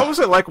like? What was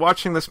it like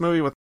watching this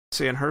movie with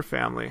Nancy and her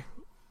family?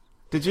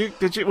 Was it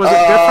different?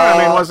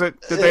 I mean,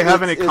 did they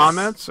have any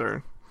comments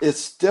or?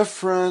 It's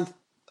different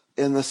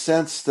in the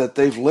sense that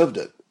they've lived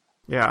it.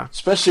 Yeah.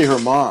 Especially her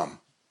mom.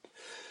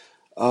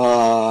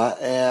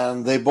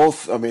 And they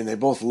both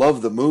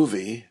love the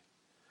movie,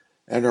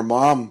 and her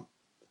mom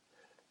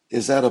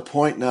is at a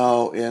point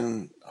now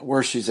in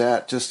where she's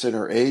at, just in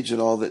her age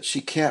and all, that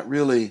she can't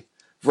really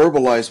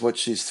verbalize what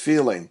she's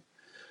feeling.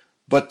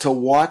 But to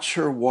watch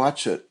her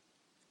watch it,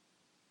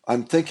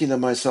 I'm thinking to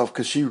myself,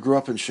 because she grew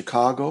up in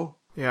Chicago.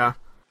 Yeah.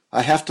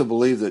 I have to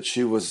believe that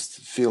she was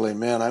feeling,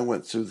 man, I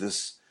went through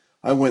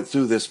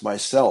this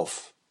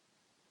myself.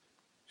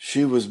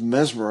 She was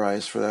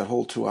mesmerized for that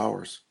whole 2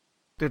 hours.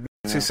 Did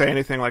Nancy say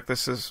anything like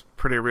this is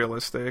pretty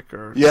realistic,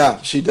 or?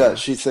 Yeah, she does.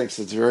 She thinks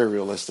it's very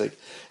realistic,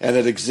 and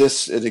it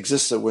exists. It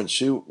exists it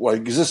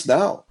exists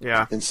now.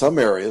 Yeah. In some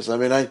areas, I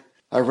mean,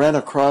 I ran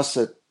across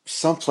it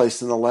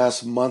someplace in the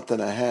last month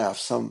and a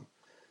half.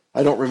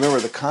 I don't remember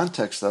the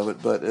context of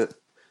it, but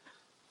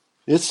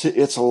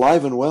it's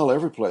alive and well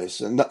every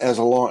place, and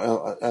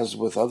as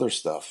with other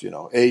stuff,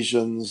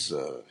 Asians,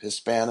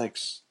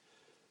 Hispanics,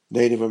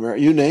 Native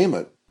American, you name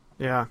it.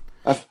 Yeah.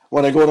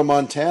 When I go to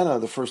Montana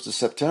the 1st of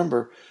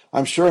September,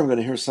 I'm sure I'm going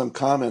to hear some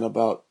comment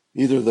about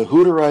either the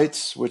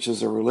Hutterites, which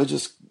is a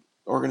religious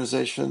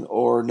organization,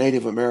 or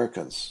Native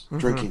Americans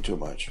drinking too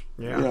much.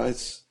 Yeah.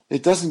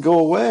 It doesn't go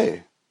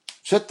away.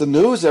 Check the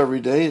news every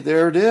day.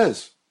 There it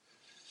is.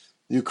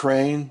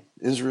 Ukraine,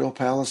 Israel,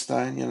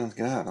 Palestine.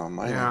 God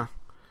Almighty. Yeah.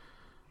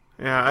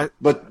 Yeah.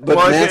 But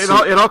Nancy,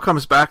 it all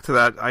comes back to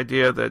that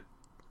idea that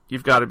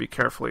you've got to be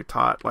carefully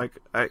taught.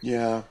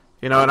 Yeah.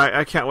 And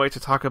I can't wait to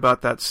talk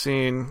about that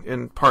scene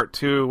in part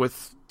 2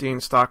 with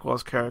Dean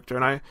Stockwell's character.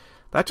 And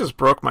that just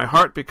broke my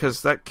heart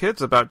because that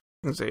kid's about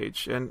Dean's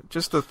age. And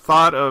just the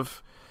thought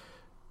of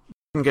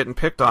getting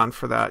picked on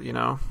for that,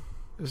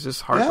 is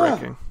just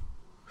heartbreaking.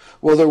 Yeah.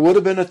 Well, there would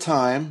have been a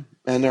time,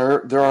 and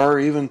there are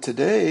even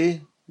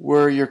today,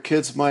 where your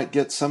kids might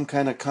get some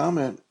kind of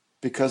comment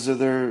because of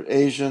their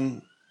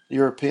Asian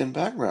European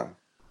background.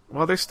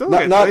 Well, they still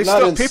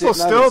people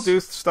still do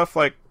stuff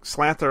like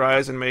slant their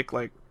eyes and make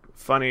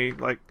funny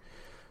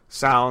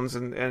sounds,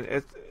 and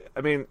it.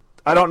 I mean,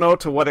 I don't know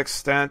to what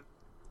extent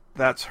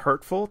that's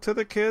hurtful to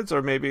the kids,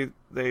 or maybe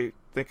they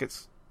think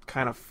it's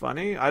kind of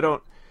funny. I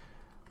don't,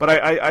 but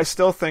I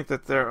still think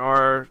that there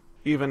are,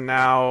 even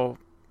now,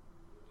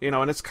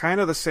 and it's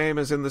kind of the same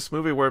as in this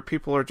movie where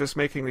people are just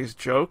making these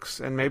jokes,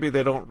 and maybe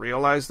they don't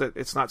realize that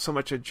it's not so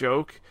much a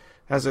joke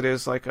as it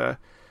is like a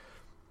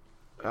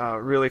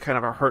really kind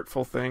of a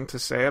hurtful thing to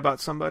say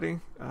about somebody.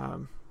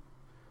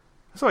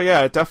 So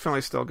yeah, it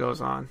definitely still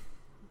goes on.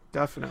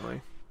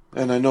 Definitely.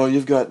 And I know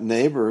you've got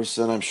neighbors,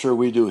 and I'm sure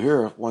we do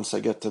here once I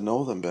get to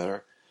know them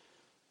better,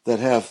 that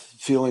have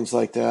feelings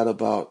like that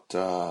about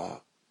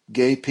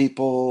gay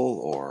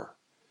people or,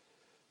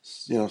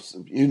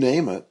 you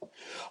name it.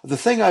 The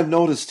thing I've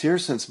noticed here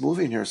since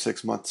moving here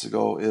 6 months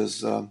ago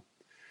is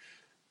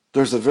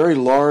there's a very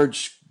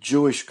large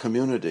Jewish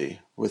community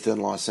within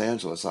Los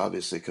Angeles,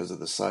 obviously because of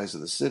the size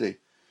of the city.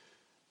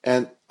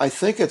 And I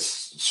think it's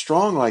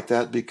strong like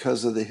that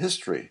because of the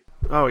history.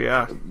 Oh,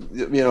 yeah.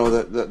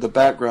 The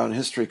background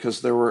history,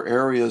 because there were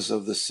areas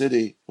of the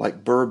city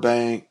like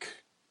Burbank,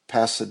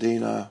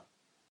 Pasadena,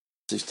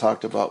 he's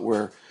talked about,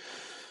 where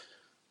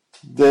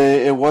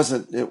you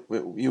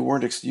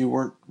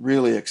weren't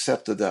really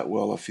accepted that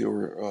well if you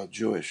were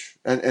Jewish.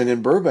 And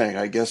in Burbank,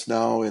 I guess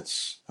now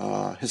it's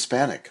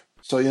Hispanic.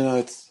 So,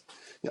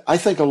 I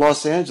think of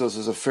Los Angeles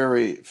as a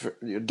very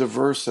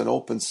diverse and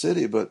open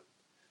city, but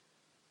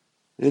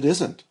it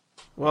isn't.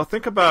 Well,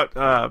 think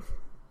about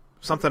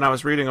something I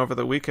was reading over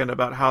the weekend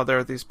about how there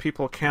are these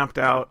people camped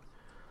out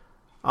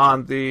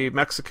on the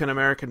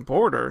Mexican-American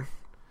border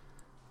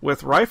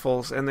with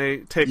rifles, and they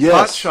take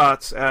pot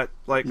shots at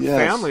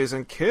families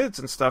and kids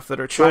and stuff that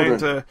are trying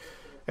to.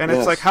 And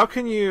it's like, how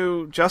can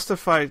you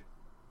justify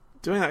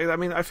doing that? I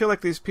mean, I feel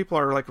like these people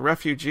are like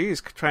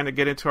refugees trying to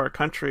get into our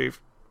country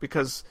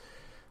because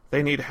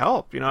they need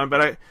help,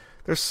 But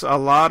there's a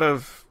lot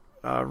of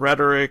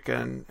rhetoric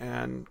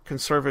and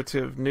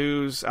conservative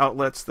news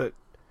outlets that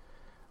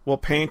will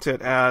paint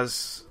it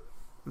as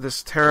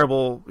this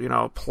terrible,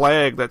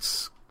 plague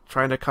that's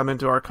trying to come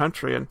into our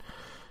country. And,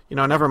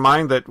 never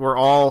mind that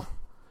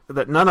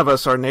that none of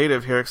us are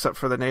native here except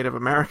for the Native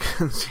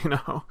Americans,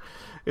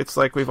 It's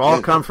like we've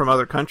all come from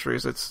other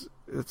countries.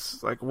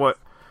 It's like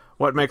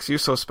what makes you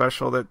so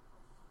special that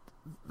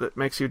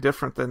makes you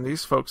different than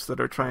these folks that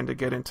are trying to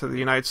get into the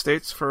United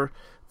States for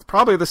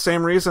probably the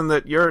same reason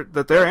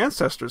that their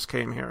ancestors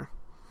came here.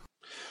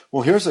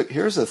 Well, here's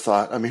a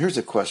thought. I mean, here's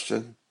a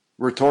question,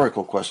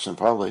 rhetorical question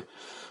probably.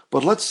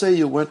 But let's say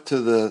you went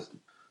to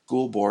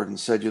school board and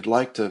said you'd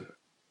like to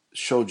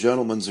show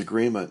gentleman's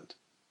agreement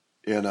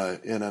in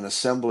an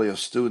assembly of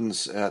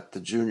students at the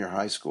junior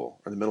high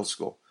school or the middle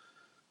school,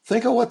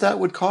 think of what that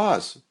would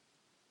cause.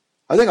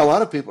 I think a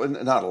lot of people,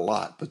 not a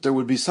lot, but there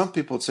would be some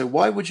people would say,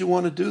 why would you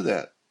want to do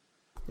that?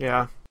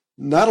 Yeah.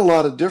 Not a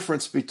lot of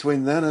difference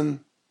between then and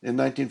in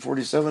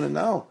 1947 and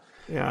now.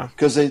 Yeah.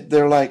 Because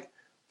they're like,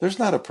 there's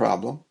not a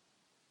problem.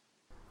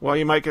 Well,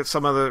 you might get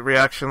some of the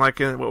reaction like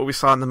in what we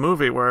saw in the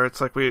movie, where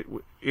it's like we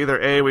either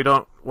A, we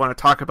don't want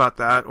to talk about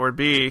that, or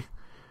B,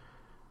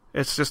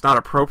 it's just not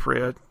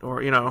appropriate,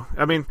 or,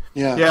 I mean,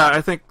 yeah,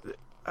 I think,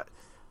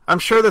 I'm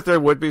sure that there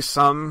would be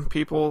some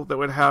people that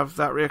would have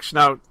that reaction.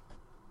 Now,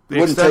 the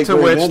wouldn't extent take to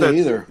very which many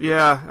either.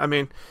 Yeah, I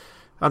mean,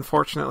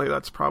 unfortunately,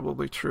 that's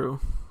probably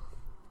true.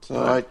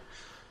 So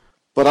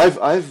but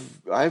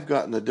I've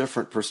gotten a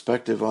different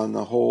perspective on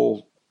the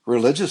whole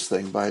religious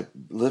thing by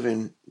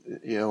living,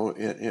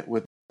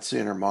 with Betsy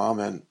and her mom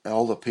and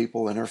all the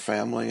people in her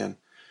family and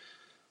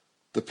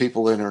the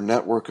people in her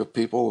network of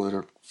people that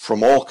are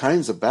from all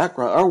kinds of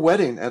backgrounds.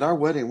 At our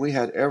wedding, we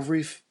had there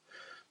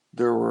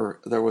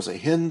was a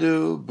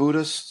Hindu,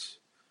 Buddhist,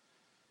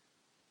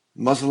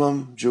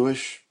 Muslim,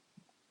 Jewish,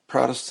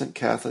 Protestant,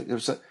 Catholic.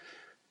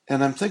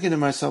 And I'm thinking to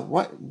myself,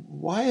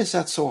 why is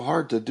that so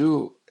hard to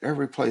do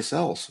every place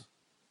else?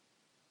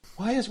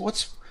 It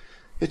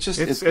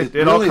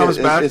really all comes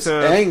back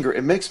to anger.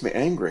 It makes me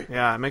angry.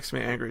 Yeah, it makes me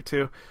angry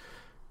too.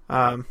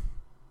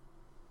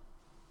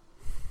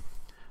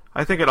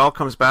 I think it all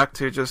comes back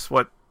to just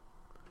what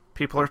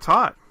people are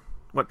taught,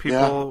 what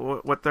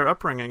their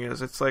upbringing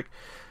is. It's like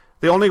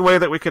the only way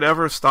that we could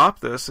ever stop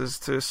this is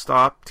to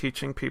stop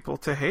teaching people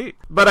to hate.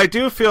 But I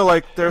do feel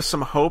like there's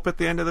some hope at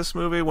the end of this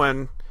movie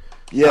when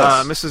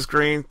Mrs.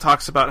 Green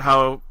talks about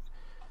how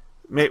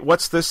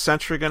what's this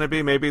century going to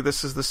be? Maybe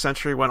this is the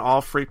century when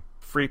all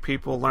free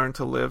people learn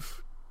to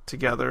live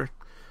together.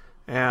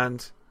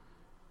 And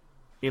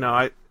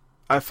I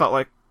felt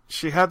like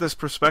she had this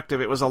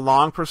perspective. It was a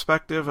long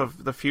perspective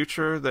of the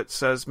future that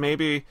says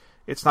maybe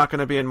it's not going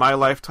to be in my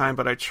lifetime,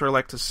 but I'd sure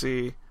like to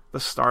see the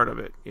start of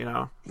it,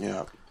 Yeah.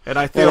 And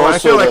I feel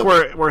like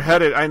we're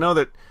headed. I know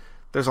that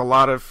there's a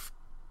lot of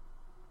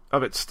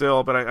it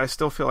still, but I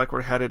still feel like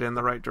we're headed in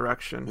the right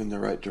direction. In the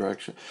right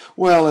direction.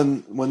 Well,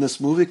 and when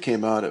this movie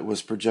came out, it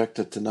was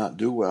projected to not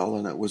do well,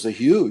 and it was a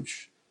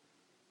huge,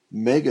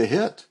 mega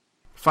hit.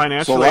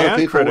 Financially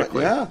and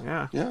critically.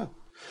 Yeah.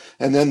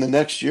 And then the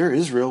next year,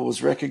 Israel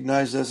was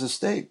recognized as a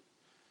state.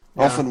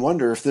 Yeah. Often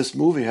wonder if this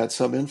movie had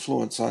some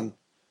influence on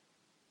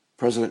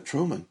President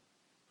Truman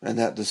and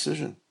that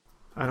decision.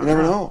 You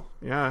never know.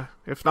 Yeah.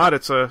 If not,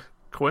 it's a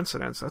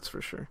coincidence, that's for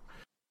sure.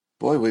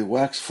 Boy, we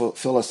wax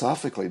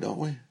philosophically, don't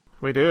we?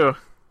 We do.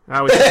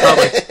 Now we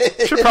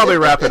should probably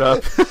wrap it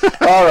up.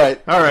 All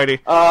right.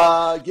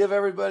 Alrighty. Give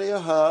everybody a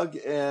hug,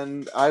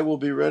 and I will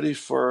be ready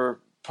for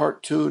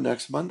part 2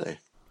 next Monday.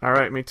 All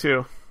right, me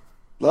too.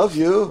 Love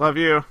you. Love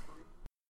you.